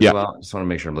you have as well? Just want to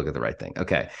make sure I'm looking at the right thing.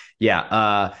 Okay.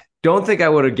 Yeah. Don't think I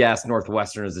would have guessed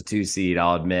Northwestern as a 2 seed,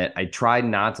 I'll admit. I tried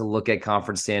not to look at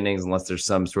conference standings unless there's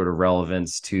some sort of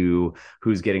relevance to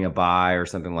who's getting a bye or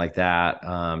something like that,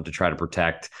 to try to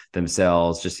protect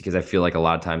themselves, just because I feel like a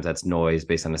lot of times that's noise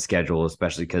based on the schedule,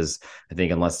 especially because I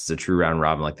think unless it's a true round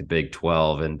robin like the Big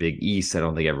 12 and Big East, I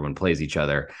don't think everyone plays each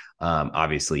other.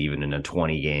 Obviously, even in a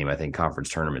 20 game, I think conference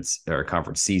tournaments or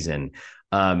conference season.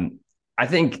 I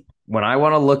think when I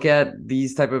want to look at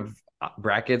these type of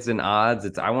brackets and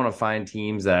odds, I want to find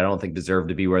teams that I don't think deserve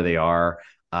to be where they are.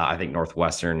 I think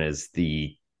Northwestern is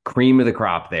the cream of the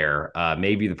crop there.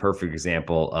 Maybe the perfect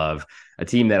example of a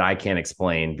team that I can't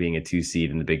explain being a 2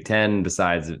 seed in the Big Ten,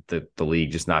 besides the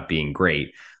league just not being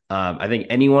great. I think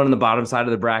anyone on the bottom side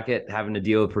of the bracket having to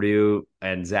deal with Purdue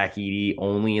and Zach Edey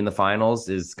only in the finals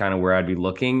is kind of where I'd be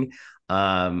looking.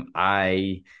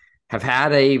 I have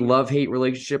had a love-hate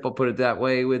relationship, I'll put it that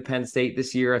way, with Penn State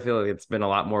this year. I feel like it's been a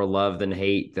lot more love than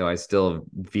hate, though I still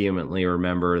vehemently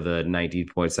remember the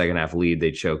 19-point second half lead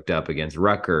they choked up against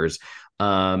Rutgers.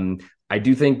 I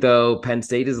do think, though, Penn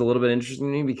State is a little bit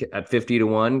interesting to me at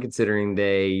 50-1, considering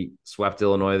they swept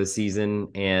Illinois this season,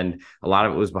 and a lot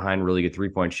of it was behind really good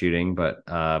three-point shooting, but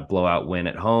blowout win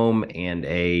at home and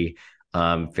a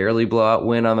fairly blowout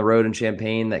win on the road in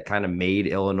Champaign that kind of made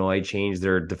Illinois change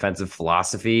their defensive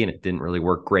philosophy, and it didn't really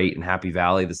work great in Happy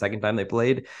Valley the second time they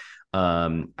played.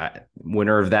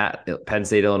 Winner of that Penn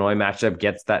State Illinois matchup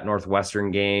gets that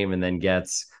Northwestern game, and then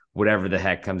gets whatever the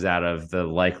heck comes out of the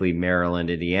likely Maryland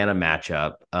Indiana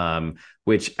matchup,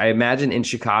 which I imagine in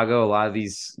Chicago, a lot of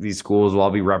these schools will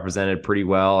all be represented pretty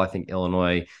well. I think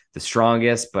Illinois the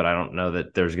strongest, but I don't know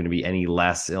that there's going to be any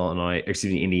less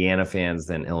Indiana fans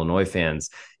than Illinois fans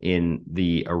in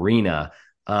the arena.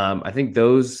 I think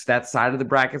that side of the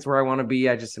brackets where I want to be.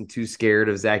 I just am too scared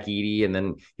of Zach Edey, and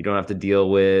then you don't have to deal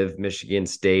with Michigan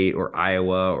State or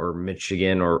Iowa or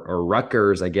Michigan or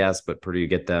Rutgers, I guess, but Purdue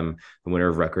get them the winner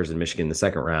of Rutgers and Michigan in the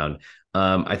second round.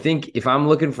 I think if I'm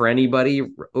looking for anybody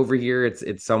over here,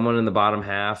 it's someone in the bottom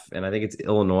half, and I think it's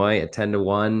Illinois at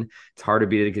 10-1. It's hard to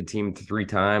beat a good team 3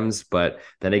 times, but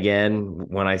then again,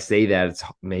 when I say that, it's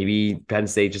maybe Penn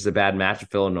State just a bad match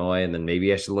with Illinois, and then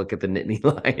maybe I should look at the Nittany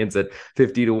Lions at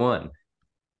 50-1.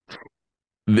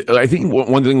 I think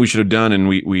one thing we should have done, and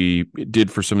we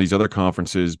did for some of these other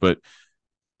conferences, but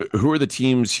who are the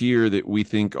teams here that we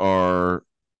think are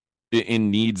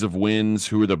in needs of wins?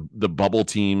 Who are the bubble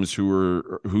teams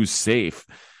who's safe?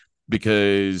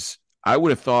 Because I would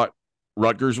have thought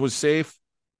Rutgers was safe,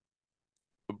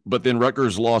 but then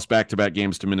Rutgers lost back-to-back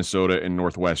games to Minnesota and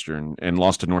Northwestern, and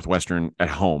lost to Northwestern at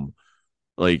home.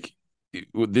 Like,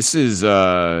 this is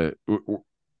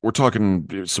we're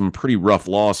talking some pretty rough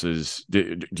losses.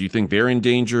 Do you think they're in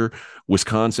danger?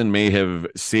 Wisconsin may have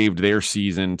saved their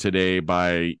season today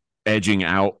by edging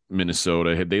out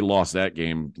Minnesota. Had they lost that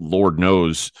game, Lord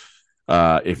knows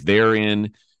if they're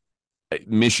in.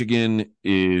 Michigan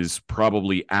is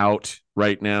probably out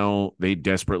right now. They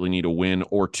desperately need a win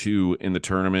or 2 in the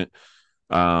tournament.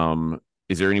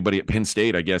 Is there anybody at Penn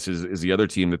State, I guess, is the other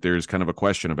team that there's kind of a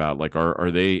question about? Like,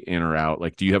 are they in or out?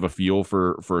 Like, do you have a feel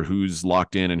for who's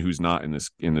locked in and who's not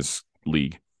in this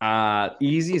league?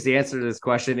 Easiest answer to this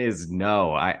question is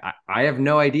no. I have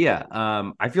no idea.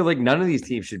 I feel like none of these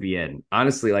teams should be in.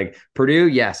 Honestly, like Purdue,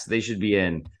 yes, they should be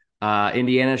in.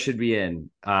 Indiana should be in.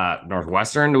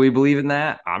 Northwestern, do we believe in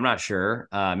that? I'm not sure.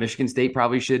 Michigan State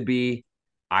probably should be.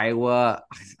 Iowa,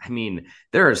 I mean,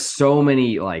 there are so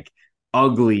many like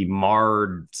ugly,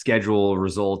 marred schedule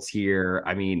results here.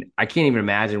 I mean, I can't even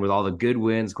imagine with all the good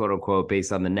wins, quote unquote,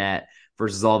 based on the net,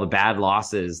 versus all the bad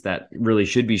losses that really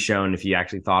should be shown if you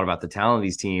actually thought about the talent of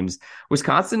these teams.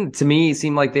 Wisconsin, to me,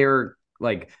 seemed like they were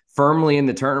like firmly in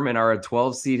the tournament are a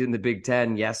 12 seed in the Big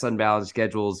Ten. Yes, unbalanced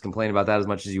schedules, complain about that as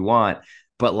much as you want.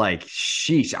 But like,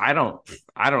 sheesh, I don't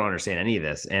understand any of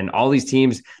this. And all these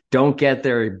teams don't get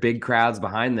their big crowds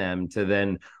behind them to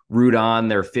then root on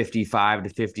their 55 to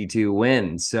 52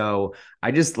 win. So I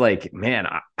just like, man,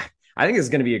 I think it's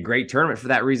going to be a great tournament for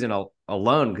that reason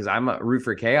alone, because I'm a root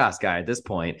for chaos guy at this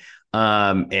point.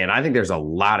 And I think there's a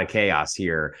lot of chaos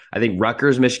here. I think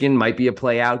Rutgers, Michigan might be a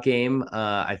play out game.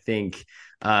 I think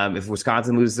if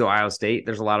Wisconsin loses to Ohio State,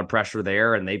 there's a lot of pressure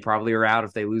there, and they probably are out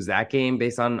if they lose that game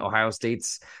based on Ohio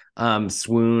State's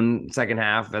swoon second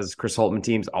half, as Chris Holtman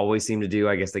teams always seem to do.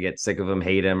 I guess they get sick of him,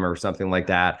 hate him, or something like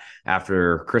that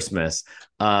after Christmas.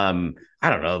 I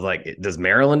don't know. Like, does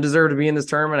Maryland deserve to be in this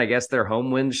tournament? I guess their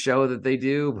home wins show that they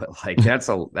do, but like that's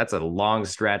a long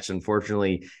stretch.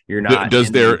 Unfortunately, you're not. Does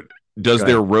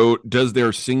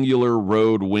their singular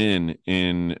road win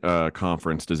in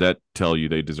conference, does that tell you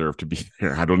they deserve to be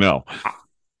there? I don't know.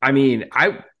 I mean,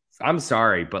 I'm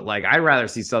sorry, but like I'd rather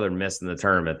see Southern Miss in the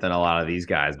tournament than a lot of these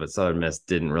guys. But Southern Miss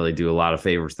didn't really do a lot of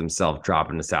favors themselves,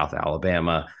 dropping to South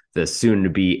Alabama, the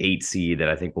soon-to-be 8 seed that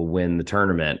I think will win the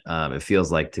tournament. It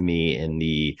feels like to me in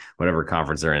the whatever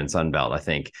conference they're in, Sun Belt, I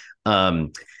think.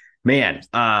 Yeah,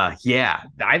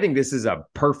 I think this is a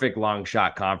perfect long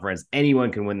shot conference.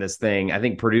 Anyone can win this thing. I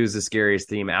think Purdue's the scariest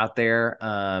team out there,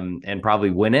 and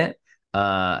probably win it.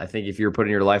 I think if you're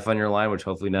putting your life on your line, which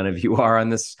hopefully none of you are on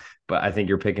this, but I think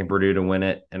you're picking Purdue to win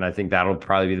it. And I think that'll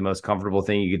probably be the most comfortable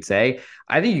thing you could say.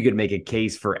 I think you could make a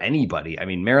case for anybody. I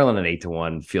mean, Maryland at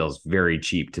 8-1 feels very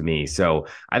cheap to me. So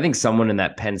I think someone in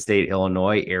that Penn State,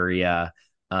 Illinois area,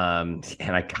 and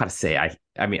I gotta say,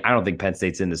 I mean, I don't think Penn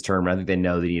State's in this tournament. I think they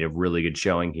know they need a really good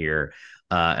showing here.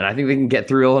 And I think they can get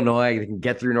through Illinois. They can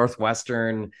get through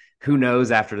Northwestern. Who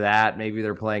knows after that? Maybe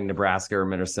they're playing Nebraska or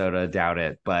Minnesota. Doubt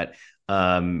it. But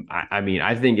I mean,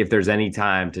 I think if there's any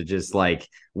time to just like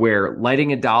where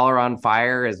lighting $1 on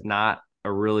fire is not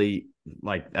a really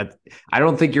like, I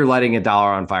don't think you're lighting $1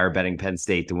 on fire betting Penn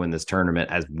State to win this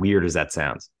tournament, as weird as that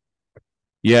sounds.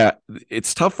 Yeah,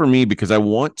 it's tough for me because I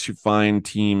want to find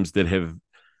teams that have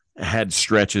had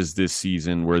stretches this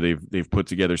season where they've put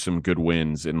together some good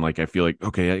wins, and like I feel like,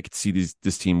 okay, I could see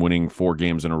this team winning 4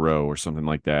 games in a row or something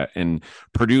like that. And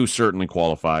Purdue certainly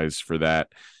qualifies for that.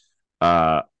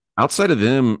 Outside of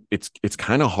them, it's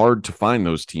kind of hard to find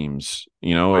those teams.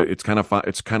 You know, it's kind of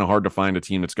hard to find a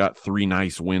team that's got 3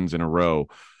 nice wins in a row.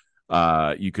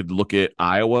 You could look at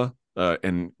Iowa,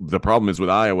 and the problem is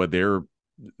with Iowa,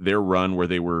 their run where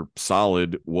they were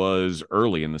solid was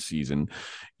early in the season.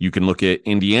 You can look at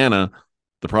Indiana.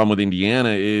 The problem with Indiana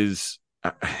is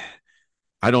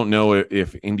I don't know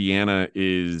if Indiana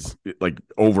is like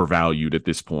overvalued at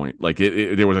this point. Like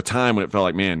there was a time when it felt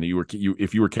like, man,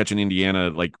 if you were catching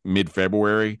Indiana like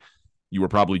mid-February, you were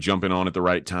probably jumping on at the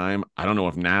right time. I don't know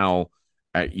if now,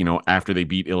 after they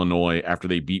beat Illinois, after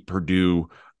they beat Purdue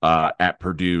at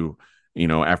Purdue,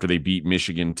 after they beat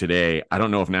Michigan today, I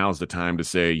don't know if now's the time to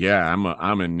say, yeah,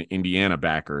 I'm an Indiana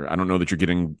backer. I don't know that you're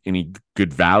getting any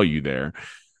good value there.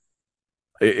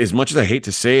 As much as I hate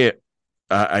to say it,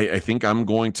 I think I'm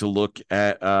going to look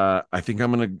at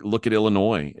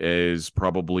Illinois as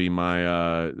probably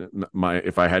my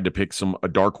if I had to pick a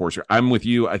dark horse here. I'm with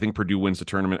you. I think Purdue wins the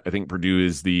tournament. I think Purdue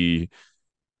is the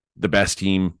best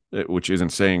team, which isn't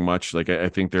saying much. Like I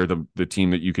think they're the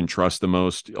team that you can trust the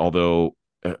most, although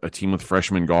a team with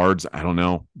freshman guards, I don't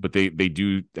know, but they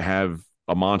do have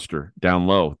a monster down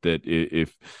low that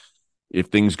if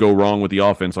things go wrong with the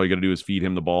offense, all you got to do is feed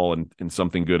him the ball and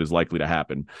something good is likely to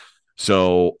happen.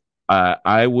 So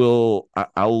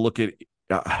I'll look at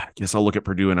I guess I'll look at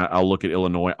Purdue and I'll look at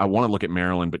Illinois. I want to look at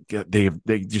Maryland, but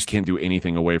they just can't do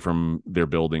anything away from their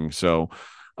building. So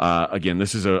again,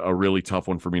 this is a really tough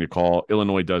one for me to call.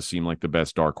 Illinois does seem like the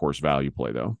best dark horse value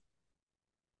play, though.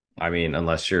 I mean,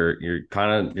 unless you're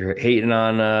hating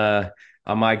on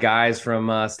my guys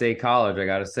from State College, I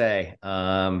gotta say.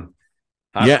 And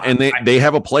they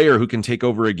have a player who can take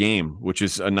over a game, which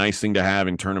is a nice thing to have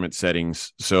in tournament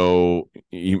settings. So,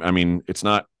 I mean, it's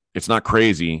not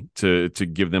crazy to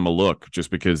give them a look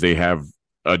just because they have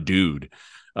a dude.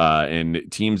 And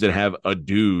teams that have a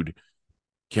dude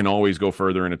can always go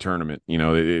further in a tournament.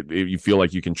 You feel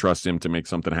like you can trust him to make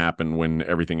something happen when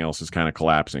everything else is kind of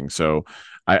collapsing. So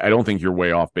I don't think you're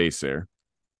way off base there.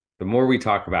 The more we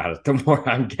talk about it, the more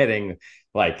I'm getting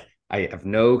like, I have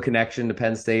no connection to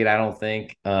Penn State, I don't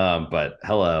think. But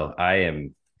hello,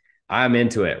 I'm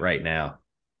into it right now.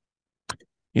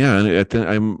 Yeah,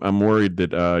 I'm worried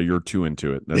that you're too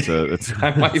into it. That's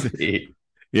I might be.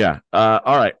 Yeah.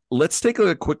 All right. Let's take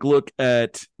a quick look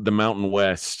at the Mountain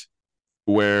West,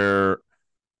 where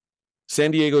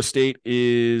San Diego State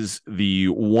is the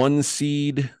 1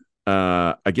 seed.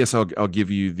 I guess I'll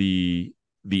give you the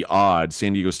odds.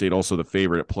 San Diego State also the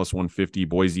favorite at plus 150.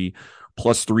 Boise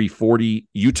plus 340.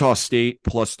 Utah State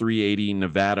plus 380.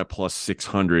 Nevada plus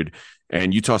 600.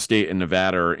 And Utah State and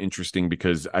Nevada are interesting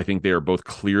because I think they are both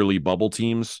clearly bubble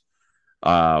teams.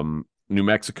 New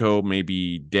Mexico may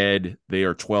be dead. They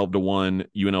are 12-1.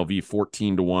 UNLV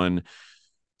 14-1.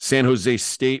 San Jose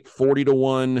State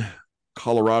 40-1.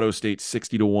 Colorado State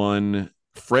 60-1.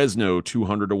 Fresno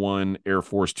 200-1. Air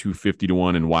Force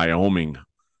 250-1. And Wyoming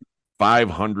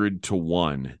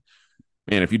 500-1.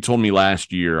 Man, if you told me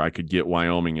last year I could get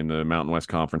Wyoming in the Mountain West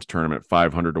Conference tournament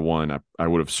 500-1, I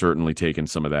would have certainly taken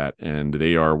some of that. And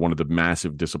they are one of the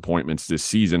massive disappointments this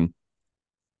season.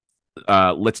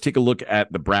 Let's take a look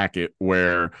at the bracket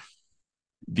where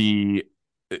the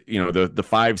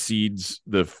 5 seeds,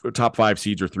 the top 5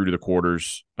 seeds are through to the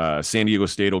quarters. San Diego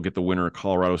State will get the winner of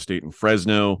Colorado State and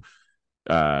Fresno.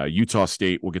 Utah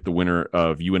State will get the winner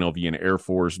of UNLV and Air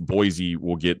Force. Boise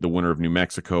will get the winner of New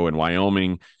Mexico and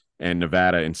Wyoming. And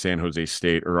Nevada and San Jose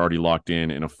State are already locked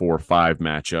in a 4-5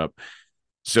 matchup.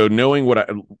 So knowing what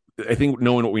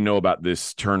we know about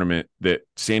this tournament, that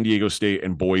San Diego State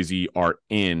and Boise are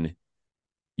in,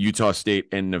 Utah State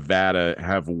and Nevada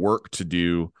have work to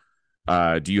do.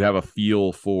 Do you have a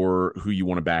feel for who you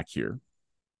want to back here?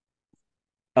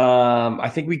 I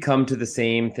think we come to the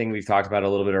same thing we've talked about a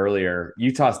little bit earlier.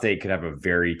 Utah State could have a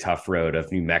very tough road of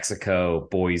New Mexico,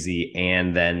 Boise,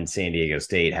 and then San Diego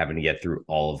State having to get through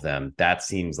all of them. That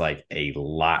seems like a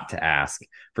lot to ask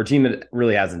for a team that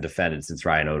really hasn't defended since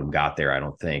Ryan Odom got there, I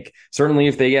don't think. Certainly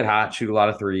if they get hot, shoot a lot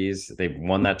of threes. They've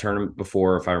won that tournament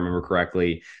before, if I remember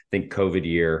correctly. I think COVID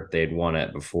year, they had won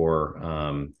it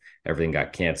before everything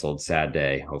got canceled. Sad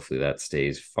day. Hopefully that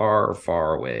stays far,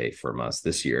 far away from us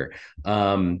this year.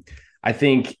 I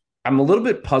think I'm a little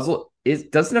bit puzzled.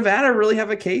 Does Nevada really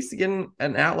have a case to get an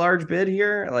at-large bid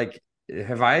here? Like,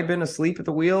 have I been asleep at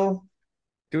the wheel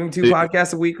doing 2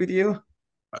 podcasts a week with you?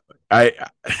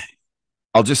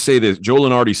 I'll just say this. Joe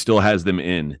Lunardi still has them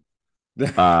in.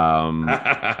 Okay.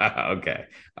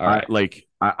 All right.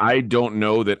 I don't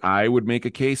know that I would make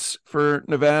a case for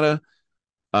Nevada.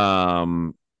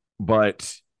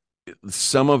 But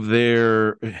some of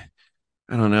their,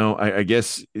 I don't know, I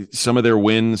guess some of their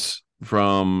wins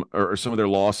or some of their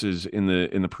losses in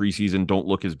the preseason don't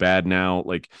look as bad now.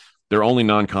 Like their only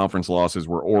non-conference losses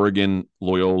were Oregon,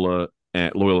 Loyola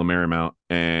Marymount,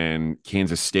 and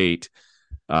Kansas State.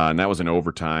 And that was in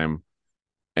overtime.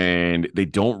 And they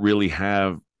don't really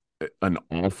have an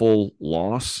awful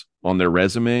loss on their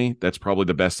resume. That's probably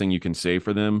the best thing you can say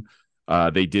for them.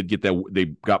 They did get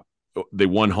that. They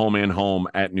won home and home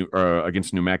at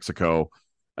against New Mexico.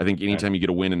 I think anytime you get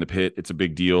a win in the pit, it's a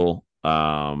big deal.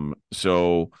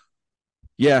 So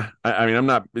yeah, I mean, I'm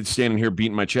not standing here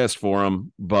beating my chest for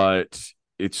them, but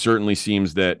it certainly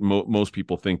seems that most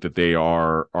people think that they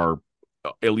are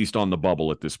at least on the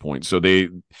bubble at this point. So they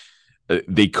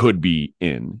could be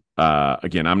in.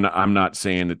 Again, I'm not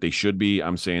saying that they should be.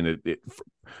 I'm saying that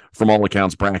from all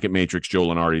accounts, bracket matrix, Joe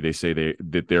Lunardi, they say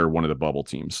that they're one of the bubble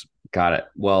teams. Got it.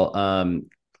 Well,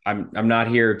 I'm not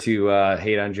here to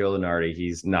hate on Joe Lunardi.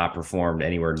 He's not performed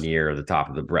anywhere near the top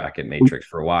of the bracket matrix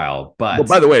for a while. But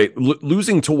by the way,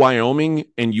 losing to Wyoming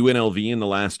and UNLV in the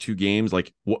last 2 games,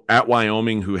 like at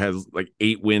Wyoming, who has like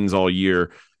 8 wins all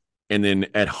year, and then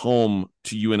at home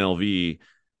to UNLV,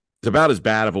 it's about as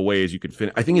bad of a way as you could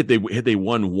finish. I think if they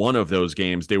won one of those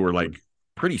games, they were like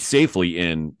pretty safely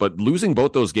in. But losing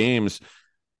both those games,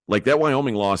 like that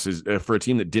Wyoming loss is for a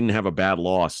team that didn't have a bad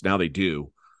loss. Now they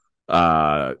do.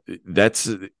 That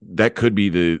could be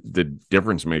the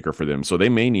difference maker for them. So they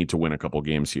may need to win a couple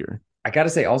games here. I got to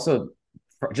say also,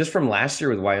 just from last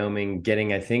year with Wyoming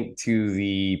getting, I think, to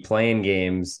the play-in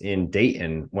games in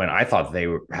Dayton, when I thought they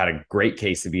had a great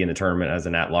case to be in the tournament as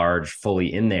an at-large,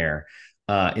 fully in their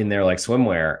like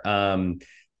swimwear.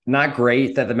 Not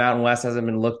great that the Mountain West hasn't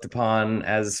been looked upon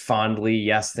as fondly.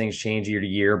 Yes, things change year to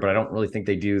year, but I don't really think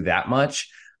they do that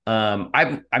much.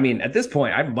 I mean, at this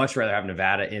point, I'd much rather have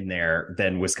Nevada in there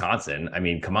than Wisconsin. I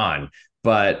mean, come on.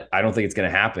 But I don't think it's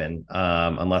going to happen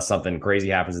unless something crazy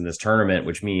happens in this tournament,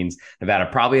 which means Nevada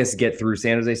probably has to get through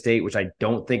San Jose State, which I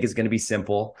don't think is going to be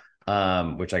simple.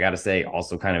 Which I got to say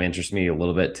also kind of interests me a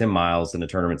little bit. Tim Miles in a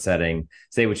tournament setting,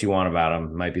 say what you want about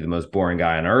him, might be the most boring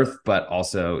guy on earth, but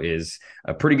also is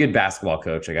a pretty good basketball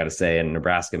coach, I got to say. And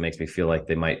Nebraska makes me feel like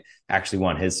they might actually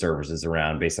want his services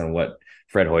around based on what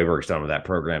Fred Hoiberg's done with that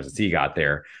program since he got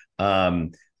there.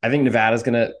 I think Nevada's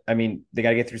going to, I mean, they got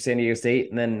to get through San Diego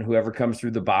State, and then whoever comes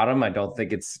through the bottom, I don't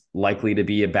think it's likely to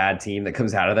be a bad team that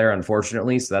comes out of there,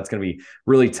 unfortunately. So that's going to be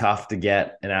really tough to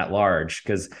get an at large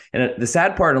because, and the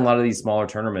sad part in a lot of these smaller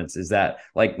tournaments is that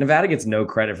like Nevada gets no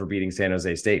credit for beating San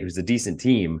Jose State, who's a decent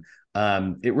team.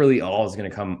 It really all is going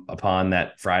to come upon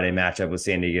that Friday matchup with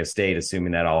San Diego State,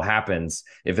 assuming that all happens.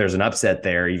 If there's an upset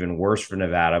there, even worse for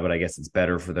Nevada, but I guess it's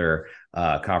better for their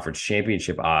conference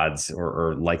championship odds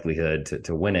or likelihood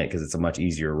to win it because it's a much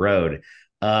easier road.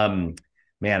 Man,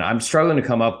 I'm struggling to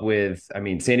come up with, I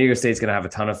mean, San Diego State's going to have a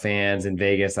ton of fans in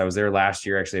Vegas. I was there last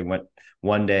year. Actually, I went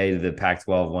one day to the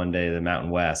Pac-12, one day to the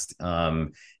Mountain West.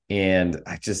 And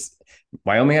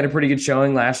Wyoming had a pretty good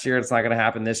showing last year. It's not going to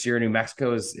happen this year. New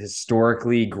Mexico is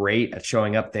historically great at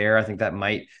showing up there. I think that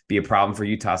might be a problem for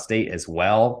Utah State as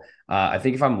well. I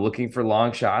think if I'm looking for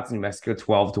long shots, New Mexico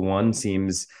 12-1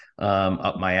 seems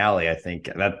up my alley. I think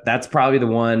that's probably the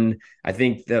one. I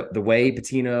think the way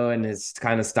Pitino and his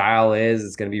kind of style is,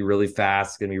 it's going to be really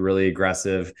fast. It's going to be really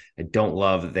aggressive. I don't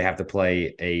love that they have to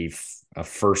play a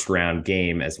first round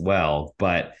game as well,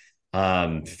 but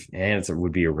and it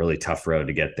would be a really tough road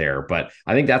to get there. But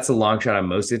I think that's the long shot I'm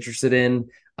most interested in.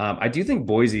 I do think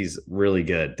Boise's really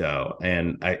good though,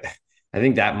 and I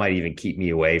think that might even keep me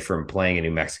away from playing in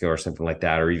New Mexico or something like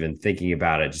that, or even thinking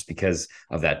about it just because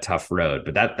of that tough road.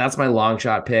 But that's my long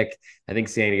shot pick. I think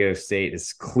San Diego State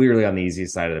is clearly on the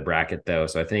easiest side of the bracket, though.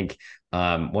 So I think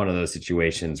one of those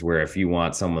situations where if you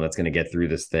want someone that's going to get through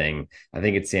this thing, I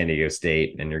think it's San Diego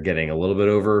State, and you're getting a little bit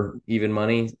over even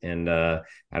money. And I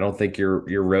don't think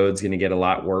your road's going to get a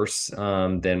lot worse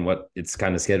than what it's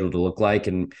kind of scheduled to look like,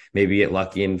 and maybe get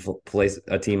lucky and place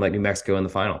a team like New Mexico in the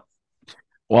final.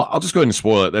 Well, I'll just go ahead and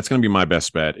spoil it. That's going to be my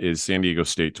best bet is San Diego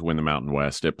State to win the Mountain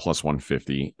West at plus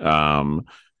 150. And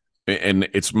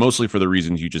it's mostly for the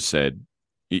reasons you just said.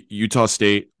 Utah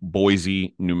State,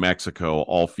 Boise, New Mexico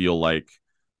all feel like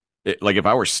if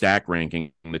I were stack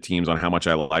ranking the teams on how much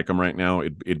I like them right now,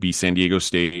 it'd be San Diego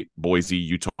State, Boise,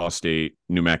 Utah State,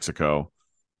 New Mexico,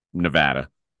 Nevada.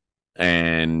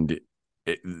 And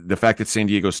the fact that San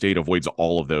Diego State avoids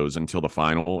all of those until the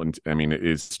final, and I mean,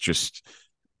 it's just –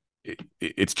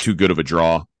 it's too good of a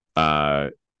draw.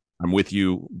 I'm with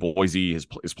you. Boise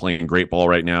is playing great ball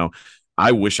right now.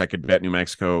 I wish I could bet New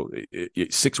Mexico.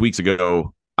 6 weeks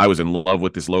ago, I was in love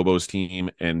with this Lobos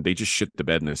team, and they just shit the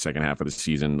bed in the second half of the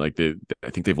season. Like I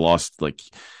think they've lost like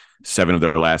 7 of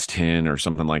their last 10 or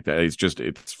something like that.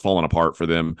 It's fallen apart for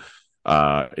them.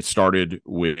 It started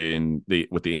with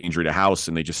the injury to House,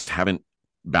 and they just haven't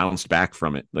bounced back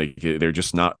from it. Like they're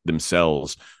just not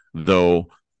themselves, though.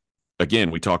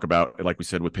 Again, we talk about, like we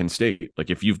said with Penn State,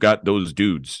 like if you've got those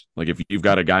dudes, like if you've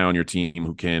got a guy on your team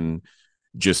who can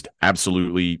just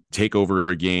absolutely take over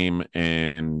a game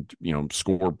and,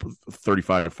 score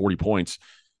 35, 40 points,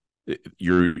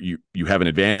 you have an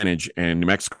advantage. And New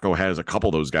Mexico has a couple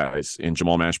of those guys in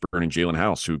Jamal Mashburn and Jalen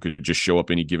House who could just show up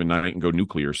any given night and go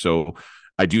nuclear. So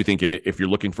I do think if you're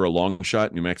looking for a long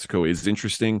shot, New Mexico is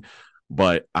interesting,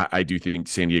 but I do think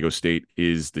San Diego State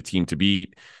is the team to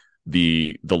beat.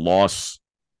 The loss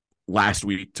last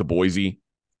week to Boise,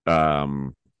 a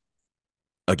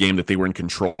game that they were in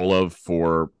control of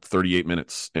for 38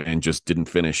 minutes and just didn't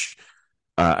finish.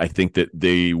 I think that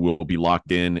they will be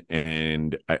locked in,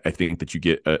 and I think that you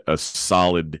get a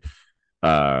solid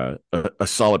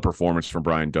performance from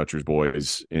Brian Dutcher's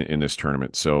boys in this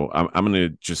tournament. So I'm going to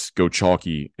just go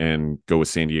chalky and go with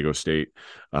San Diego State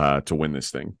to win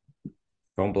this thing.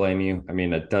 Don't blame you. I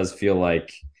mean, it does feel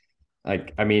like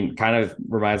kind of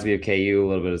reminds me of KU a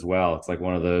little bit as well. It's like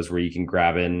one of those where you can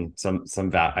grab in some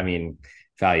value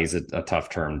is a tough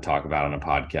term to talk about on a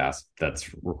podcast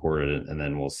that's recorded, and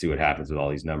then we'll see what happens with all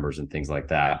these numbers and things like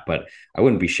that. But I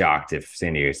wouldn't be shocked if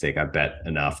San Diego State got bet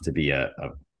enough to be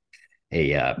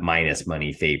a minus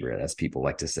money favorite, as people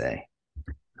like to say.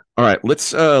 All right, let's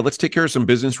take care of some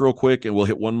business real quick, and we'll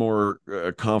hit one more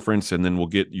conference, and then we'll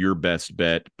get your best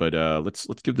bet. But let's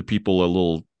give the people a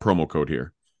little promo code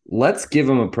here. Let's give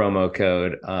them a promo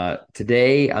code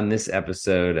today on this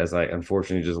episode, as I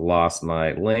unfortunately just lost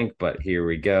my link, but here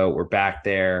we go. We're back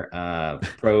there.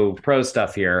 Pro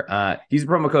stuff here. Use the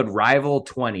promo code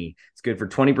RIVAL20. It's good for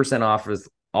 20% off for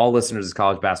all listeners of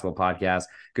College Basketball Podcast.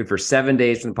 Good for 7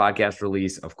 days from the podcast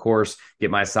release. Of course,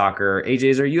 get my soccer. AJ,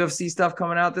 is there UFC stuff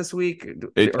coming out this week?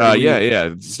 Yeah.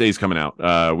 Today's coming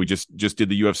out. We just did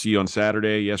the UFC on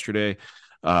yesterday.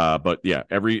 But yeah,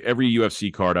 every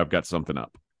UFC card, I've got something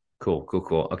up. Cool.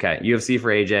 Okay. UFC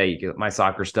for AJ. You get my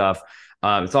soccer stuff.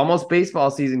 It's almost baseball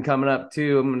season coming up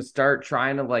too. I'm going to start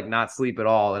trying to not sleep at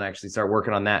all and actually start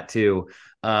working on that too.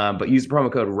 But use the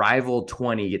promo code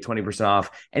RIVAL20, get 20% off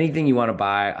anything you want to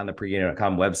buy on the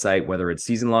pregame.com website, whether it's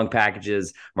season-long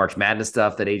packages, March Madness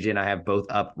stuff that AJ and I have both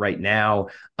up right now.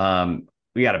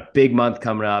 We got a big month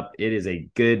coming up. It is a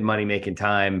good money-making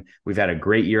time. We've had a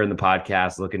great year in the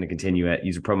podcast, looking to continue it.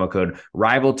 Use a promo code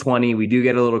RIVAL20. We do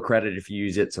get a little credit if you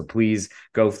use it, so please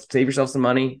go save yourself some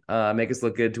money, make us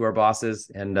look good to our bosses.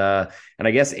 And I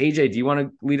guess, AJ, do you want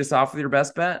to lead us off with your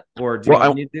best bet, or do you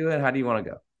want me to do it? How do you want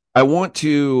to go? I want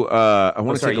to take a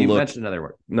look. You mentioned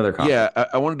another conference. Yeah,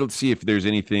 I wanted to see if there's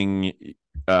anything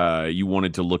you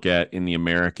wanted to look at in the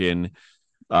American.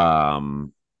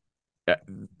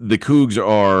 The Cougs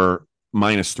are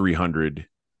minus 300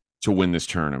 to win this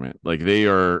tournament. Like, they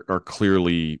are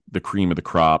clearly the cream of the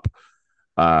crop.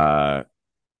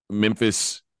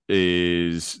 Memphis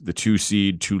is the 2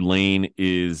 seed. Tulane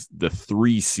is the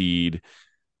 3 seed.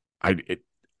 I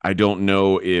don't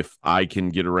know if I can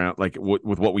get around, like,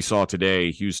 with what we saw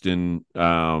today, Houston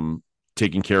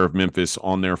taking care of Memphis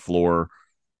on their floor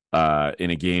in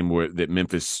a game that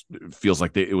Memphis feels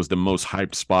like it was the most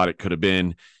hyped spot it could have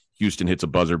been. Houston hits a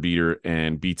buzzer beater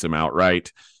and beats them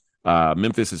outright.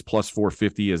 Memphis is plus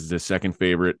 450 as the second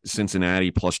favorite. Cincinnati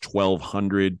plus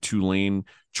 1,200. Tulane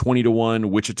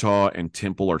 20-1. Wichita and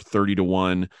Temple are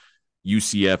 30-1.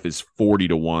 UCF is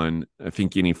 40-1. I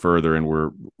think any further, and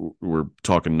we're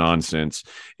talking nonsense.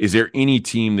 Is there any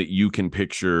team that you can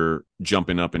picture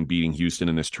jumping up and beating Houston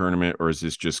in this tournament, or is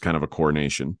this just kind of a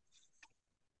coronation?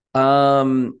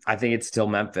 I think it's still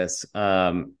Memphis.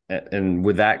 And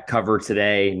with that cover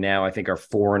today, now I think are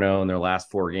 4-0 in their last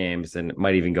 4 games, and it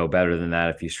might even go better than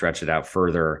that if you stretch it out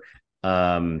further.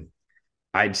 I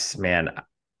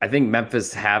think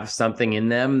Memphis have something in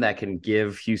them that can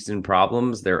give Houston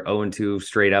problems. They're 0-2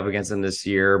 straight up against them this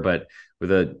year, but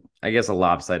with a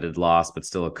lopsided loss, but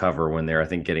still a cover when they're, I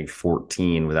think, getting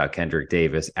 14 without Kendrick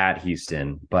Davis at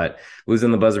Houston. But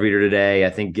losing the buzzer beater today, I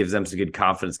think, gives them some good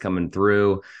confidence coming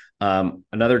through.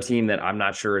 Another team that I'm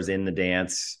not sure is in the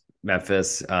dance,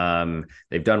 Memphis.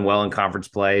 They've done well in conference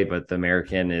play, but the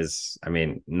American is,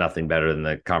 nothing better than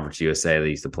the Conference USA they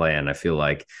used to play in, I feel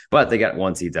like. But they got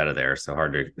 1 seeds out of there, so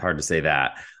hard to say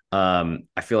that.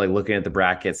 I feel like looking at the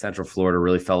bracket, Central Florida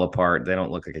really fell apart. They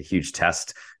don't look like a huge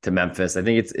test to Memphis. I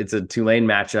think it's a Tulane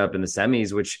matchup in the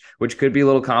semis, which could be a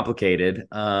little complicated.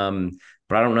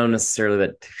 But I don't know necessarily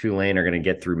that Tulane are going to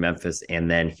get through Memphis and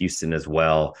then Houston as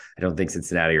well. I don't think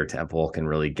Cincinnati or Temple can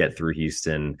really get through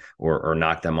Houston or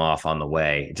knock them off on the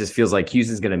way. It just feels like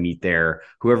Houston's going to meet there.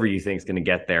 Whoever you think is going to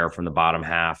get there from the bottom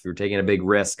half, you're taking a big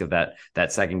risk of that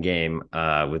second game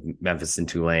with Memphis and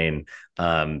Tulane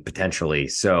potentially.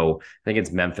 So I think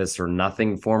it's Memphis or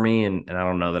nothing for me. And I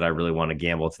don't know that I really want to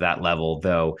gamble to that level,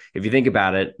 though. If you think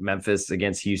about it, Memphis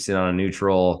against Houston on a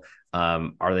neutral,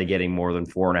 are they getting more than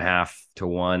 4.5 to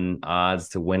 1 odds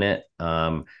to win it?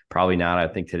 Probably not. I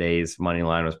think today's money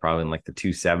line was probably in like the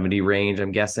 270 range,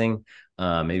 I'm guessing.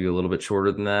 Maybe a little bit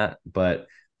shorter than that, but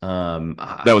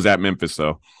that was at Memphis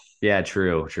though. Yeah,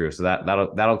 true. So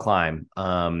that'll climb,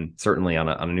 certainly on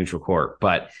a neutral court,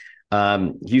 but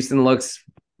Houston looks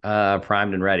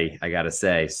primed and ready, I gotta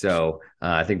say. So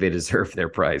I think they deserve their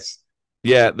price.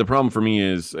 Yeah, the problem for me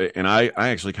is, and I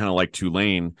actually kind of like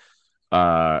Tulane.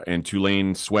 And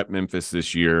Tulane swept Memphis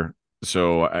this year,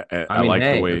 so I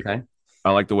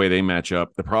like the way they match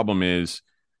up. The problem is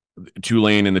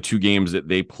Tulane in the 2 games that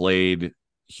they played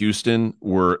Houston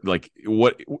were like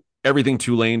everything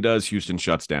Tulane does, Houston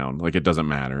shuts down. Like, it doesn't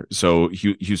matter. So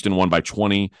Houston won by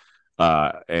 20,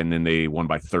 and then they won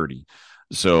by 30.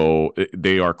 So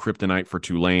they are kryptonite for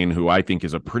Tulane, who I think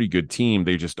is a pretty good team.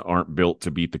 They just aren't built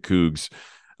to beat the Cougs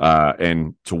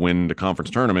and to win the conference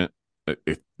tournament.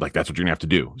 That's what you're gonna have to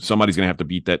do. Somebody's gonna have to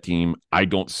beat that team. I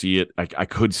don't see it. I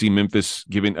could see Memphis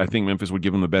I think Memphis would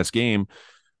give them the best game,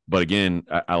 but again,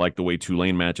 I like the way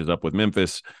Tulane matches up with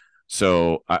Memphis.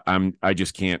 So I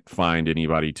just can't find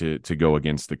anybody to go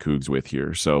against the Cougs with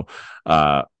here. So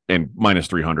and minus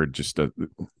 300 just it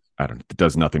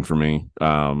does nothing for me.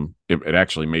 It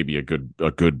actually may be a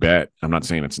good bet. I'm not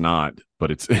saying it's not,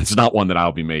 but it's not one that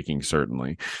I'll be making,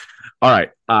 certainly. All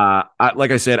right.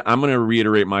 Like I said, I'm going to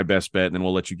reiterate my best bet, and then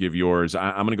we'll let you give yours.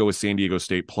 I'm going to go with San Diego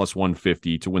State plus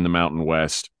 150 to win the Mountain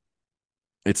West.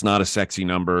 It's not a sexy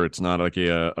number. It's not like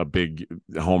a big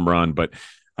home run, but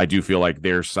I do feel like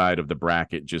their side of the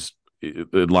bracket just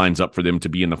it lines up for them to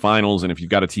be in the finals. And if you've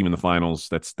got a team in the finals,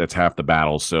 that's half the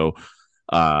battle. So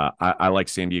I like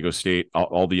San Diego State.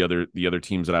 All the other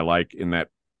teams that I like in that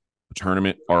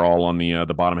tournament are all on the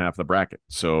bottom half of the bracket.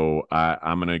 So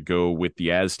I'm going to go with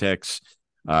the Aztecs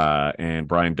and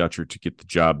Brian Dutcher to get the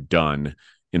job done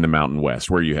in the Mountain West.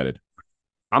 Where are you headed?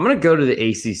 I'm going to go to the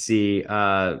ACC.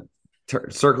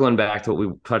 circling back to what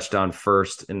we touched on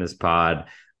first in this pod,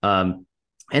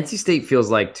 NC State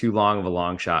feels like too long of a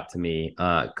long shot to me.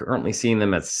 Currently seeing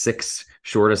them at 6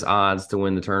 shortest odds to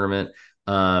win the tournament.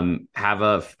 Have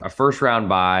a first round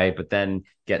bye, but then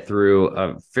get through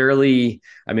a fairly,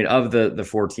 I mean, of the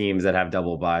 4 teams that have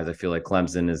double byes, I feel like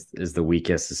Clemson is the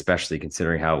weakest, especially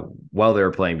considering how well they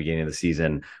were playing beginning of the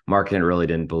season. Market really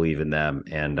didn't believe in them,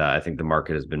 and I think the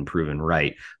market has been proven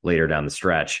right later down the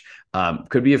stretch.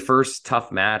 Could be a first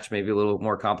tough match, maybe a little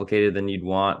more complicated than you'd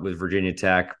want with Virginia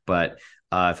Tech, but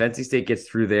if NC State gets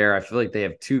through there, I feel like they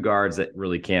have 2 guards that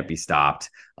really can't be stopped.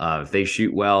 If they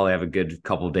shoot well, they have a good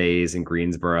couple days in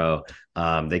Greensboro.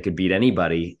 They could beat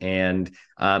anybody. And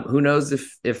who knows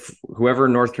if whoever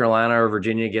North Carolina or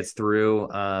Virginia gets through,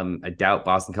 I doubt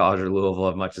Boston College or Louisville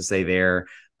have much to say there.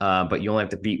 But you only have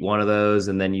to beat one of those,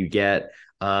 and then you get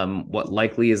what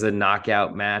likely is a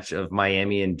knockout match of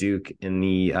Miami and Duke in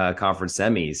the conference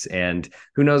semis. And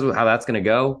who knows how that's going to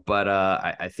go. But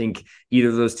I think either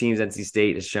of those teams, NC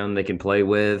State has shown they can play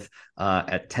with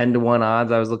at 10-1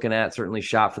 odds. I was looking at, certainly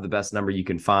shot for the best number you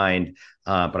can find.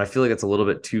 But I feel like it's a little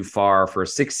bit too far for a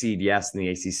 6 seed. Yes, in the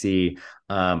ACC.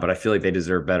 But I feel like they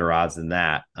deserve better odds than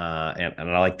that. And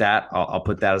I like that. I'll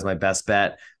put that as my best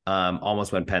bet.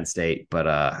 Almost went Penn State, but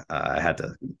I had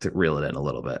to reel it in a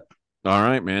little bit. All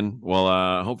right, man.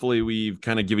 Well, hopefully we've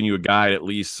kind of given you a guide, at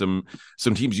least some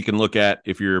teams you can look at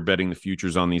if you're betting the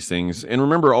futures on these things. And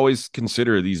remember, always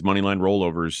consider these moneyline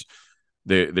rollovers.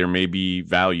 There may be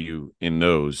value in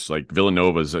those. Like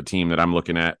Villanova is a team that I'm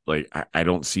looking at. Like I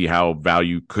don't see how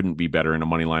value couldn't be better in a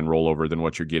moneyline rollover than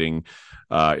what you're getting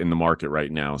in the market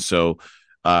right now. So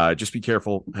just be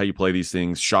careful how you play these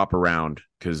things. Shop around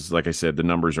because, like I said, the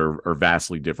numbers are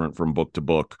vastly different from book to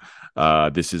book.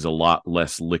 This is a lot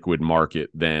less liquid market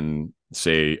than,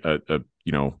 say,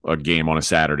 a game on a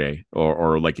Saturday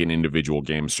or like an individual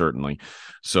game, certainly.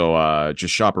 So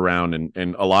just shop around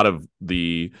and a lot of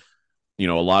the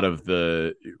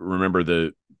remember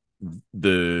the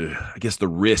I guess the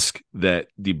risk that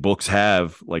the books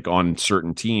have like on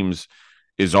certain teams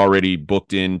is already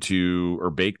booked into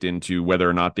or baked into whether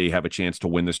or not they have a chance to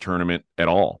win this tournament at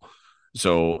all.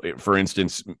 So for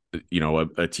instance,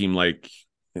 a team like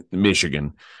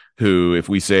Michigan, who, if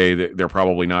we say that they're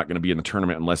probably not going to be in the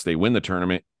tournament unless they win the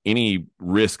tournament, any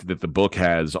risk that the book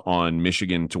has on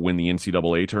Michigan to win the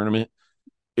NCAA tournament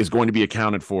is going to be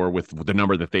accounted for with the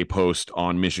number that they post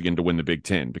on Michigan to win the Big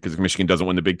Ten. Because if Michigan doesn't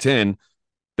win the Big Ten,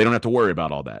 they don't have to worry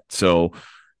about all that. So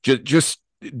just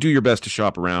do your best to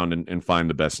shop around and find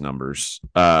the best numbers.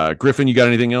 Griffin, you got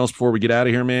anything else before we get out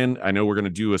of here, man? I know we're going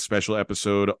to do a special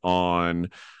episode on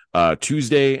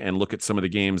Tuesday and look at some of the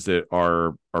games that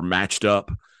are matched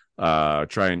up.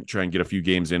 Try and get a few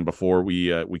games in before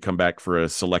we come back for a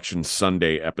Selection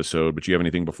Sunday episode. But you have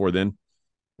anything before then?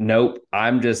 Nope.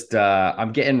 I'm just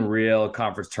I'm getting real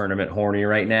conference tournament horny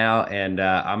right now, and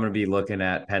I'm going to be looking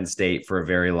at Penn State for a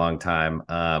very long time.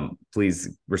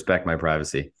 Please respect my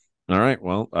privacy. All right.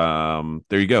 Well,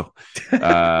 there you go.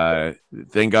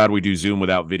 Thank God we do Zoom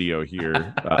without video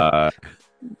here.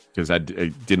 Because I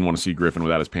didn't want to see Griffin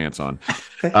without his pants on.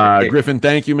 Griffin,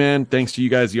 thank you, man. Thanks to you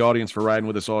guys, the audience, for riding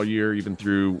with us all year, even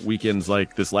through weekends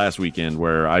like this last weekend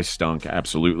where I stunk,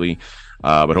 absolutely.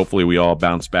 But hopefully we all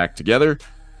bounce back together.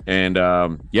 And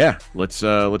let's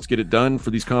get it done for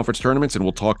these conference tournaments, and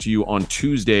we'll talk to you on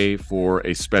Tuesday for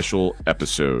a special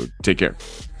episode. Take care.